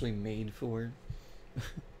it's actually made for.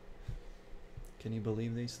 Can you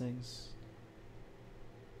believe these things?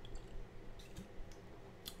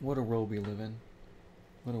 What a world we live in.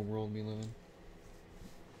 What a world we live in.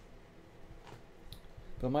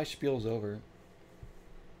 But my spiel's over.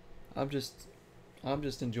 I'm just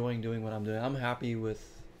enjoying doing what I'm doing. I'm happy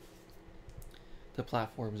with the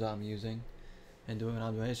platforms I'm using and doing what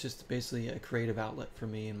I'm doing. It's just basically a creative outlet for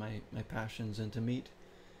me and my passions, and to meet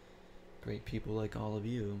great people like all of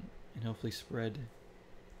you and hopefully spread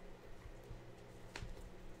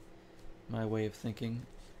my way of thinking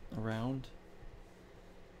around,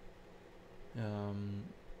 in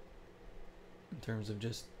terms of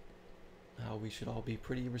just how we should all be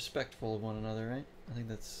pretty respectful of one another, right? I think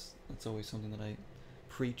that's always something that I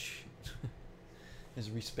preach is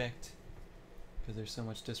respect, because there's so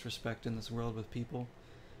much disrespect in this world with people,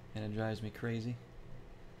 and it drives me crazy.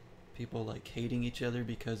 People like hating each other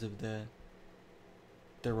because of their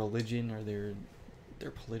religion or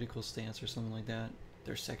their political stance or something like that,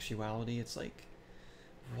 their sexuality. It's like,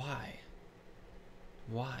 why?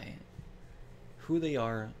 Who they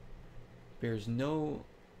are bears no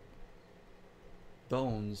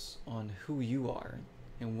bones on who you are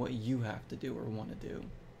and what you have to do or want to do.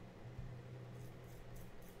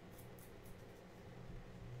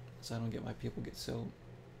 So I don't get why people get so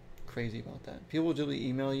crazy about that. People will just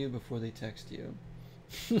email you before they text you.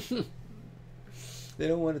 They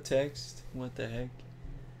don't want to text. What the heck?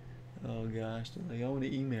 Oh gosh, they're like, I want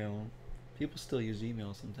to email. People still use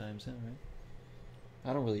email sometimes, huh, right?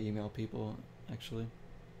 I don't really email people, actually.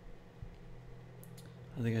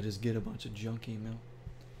 I think I just get a bunch of junk email.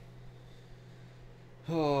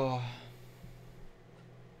 Oh.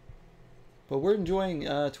 But we're enjoying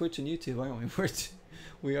Twitch and YouTube, aren't we?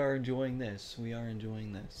 We are enjoying this. We are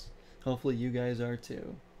enjoying this. Hopefully you guys are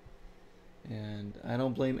too. And I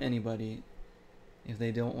don't blame anybody if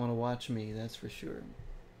they don't want to watch me, that's for sure.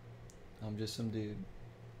 I'm just some dude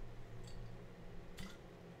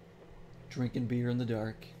drinking beer in the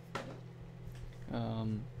dark.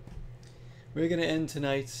 We're gonna end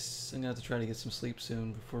tonight. I'm gonna have to try to get some sleep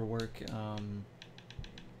soon before work.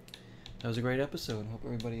 That was a great episode. Hope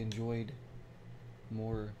everybody enjoyed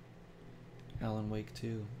more Alan Wake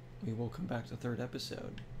 2. We will come back to the third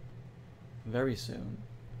episode very soon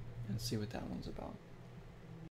and see what that one's about.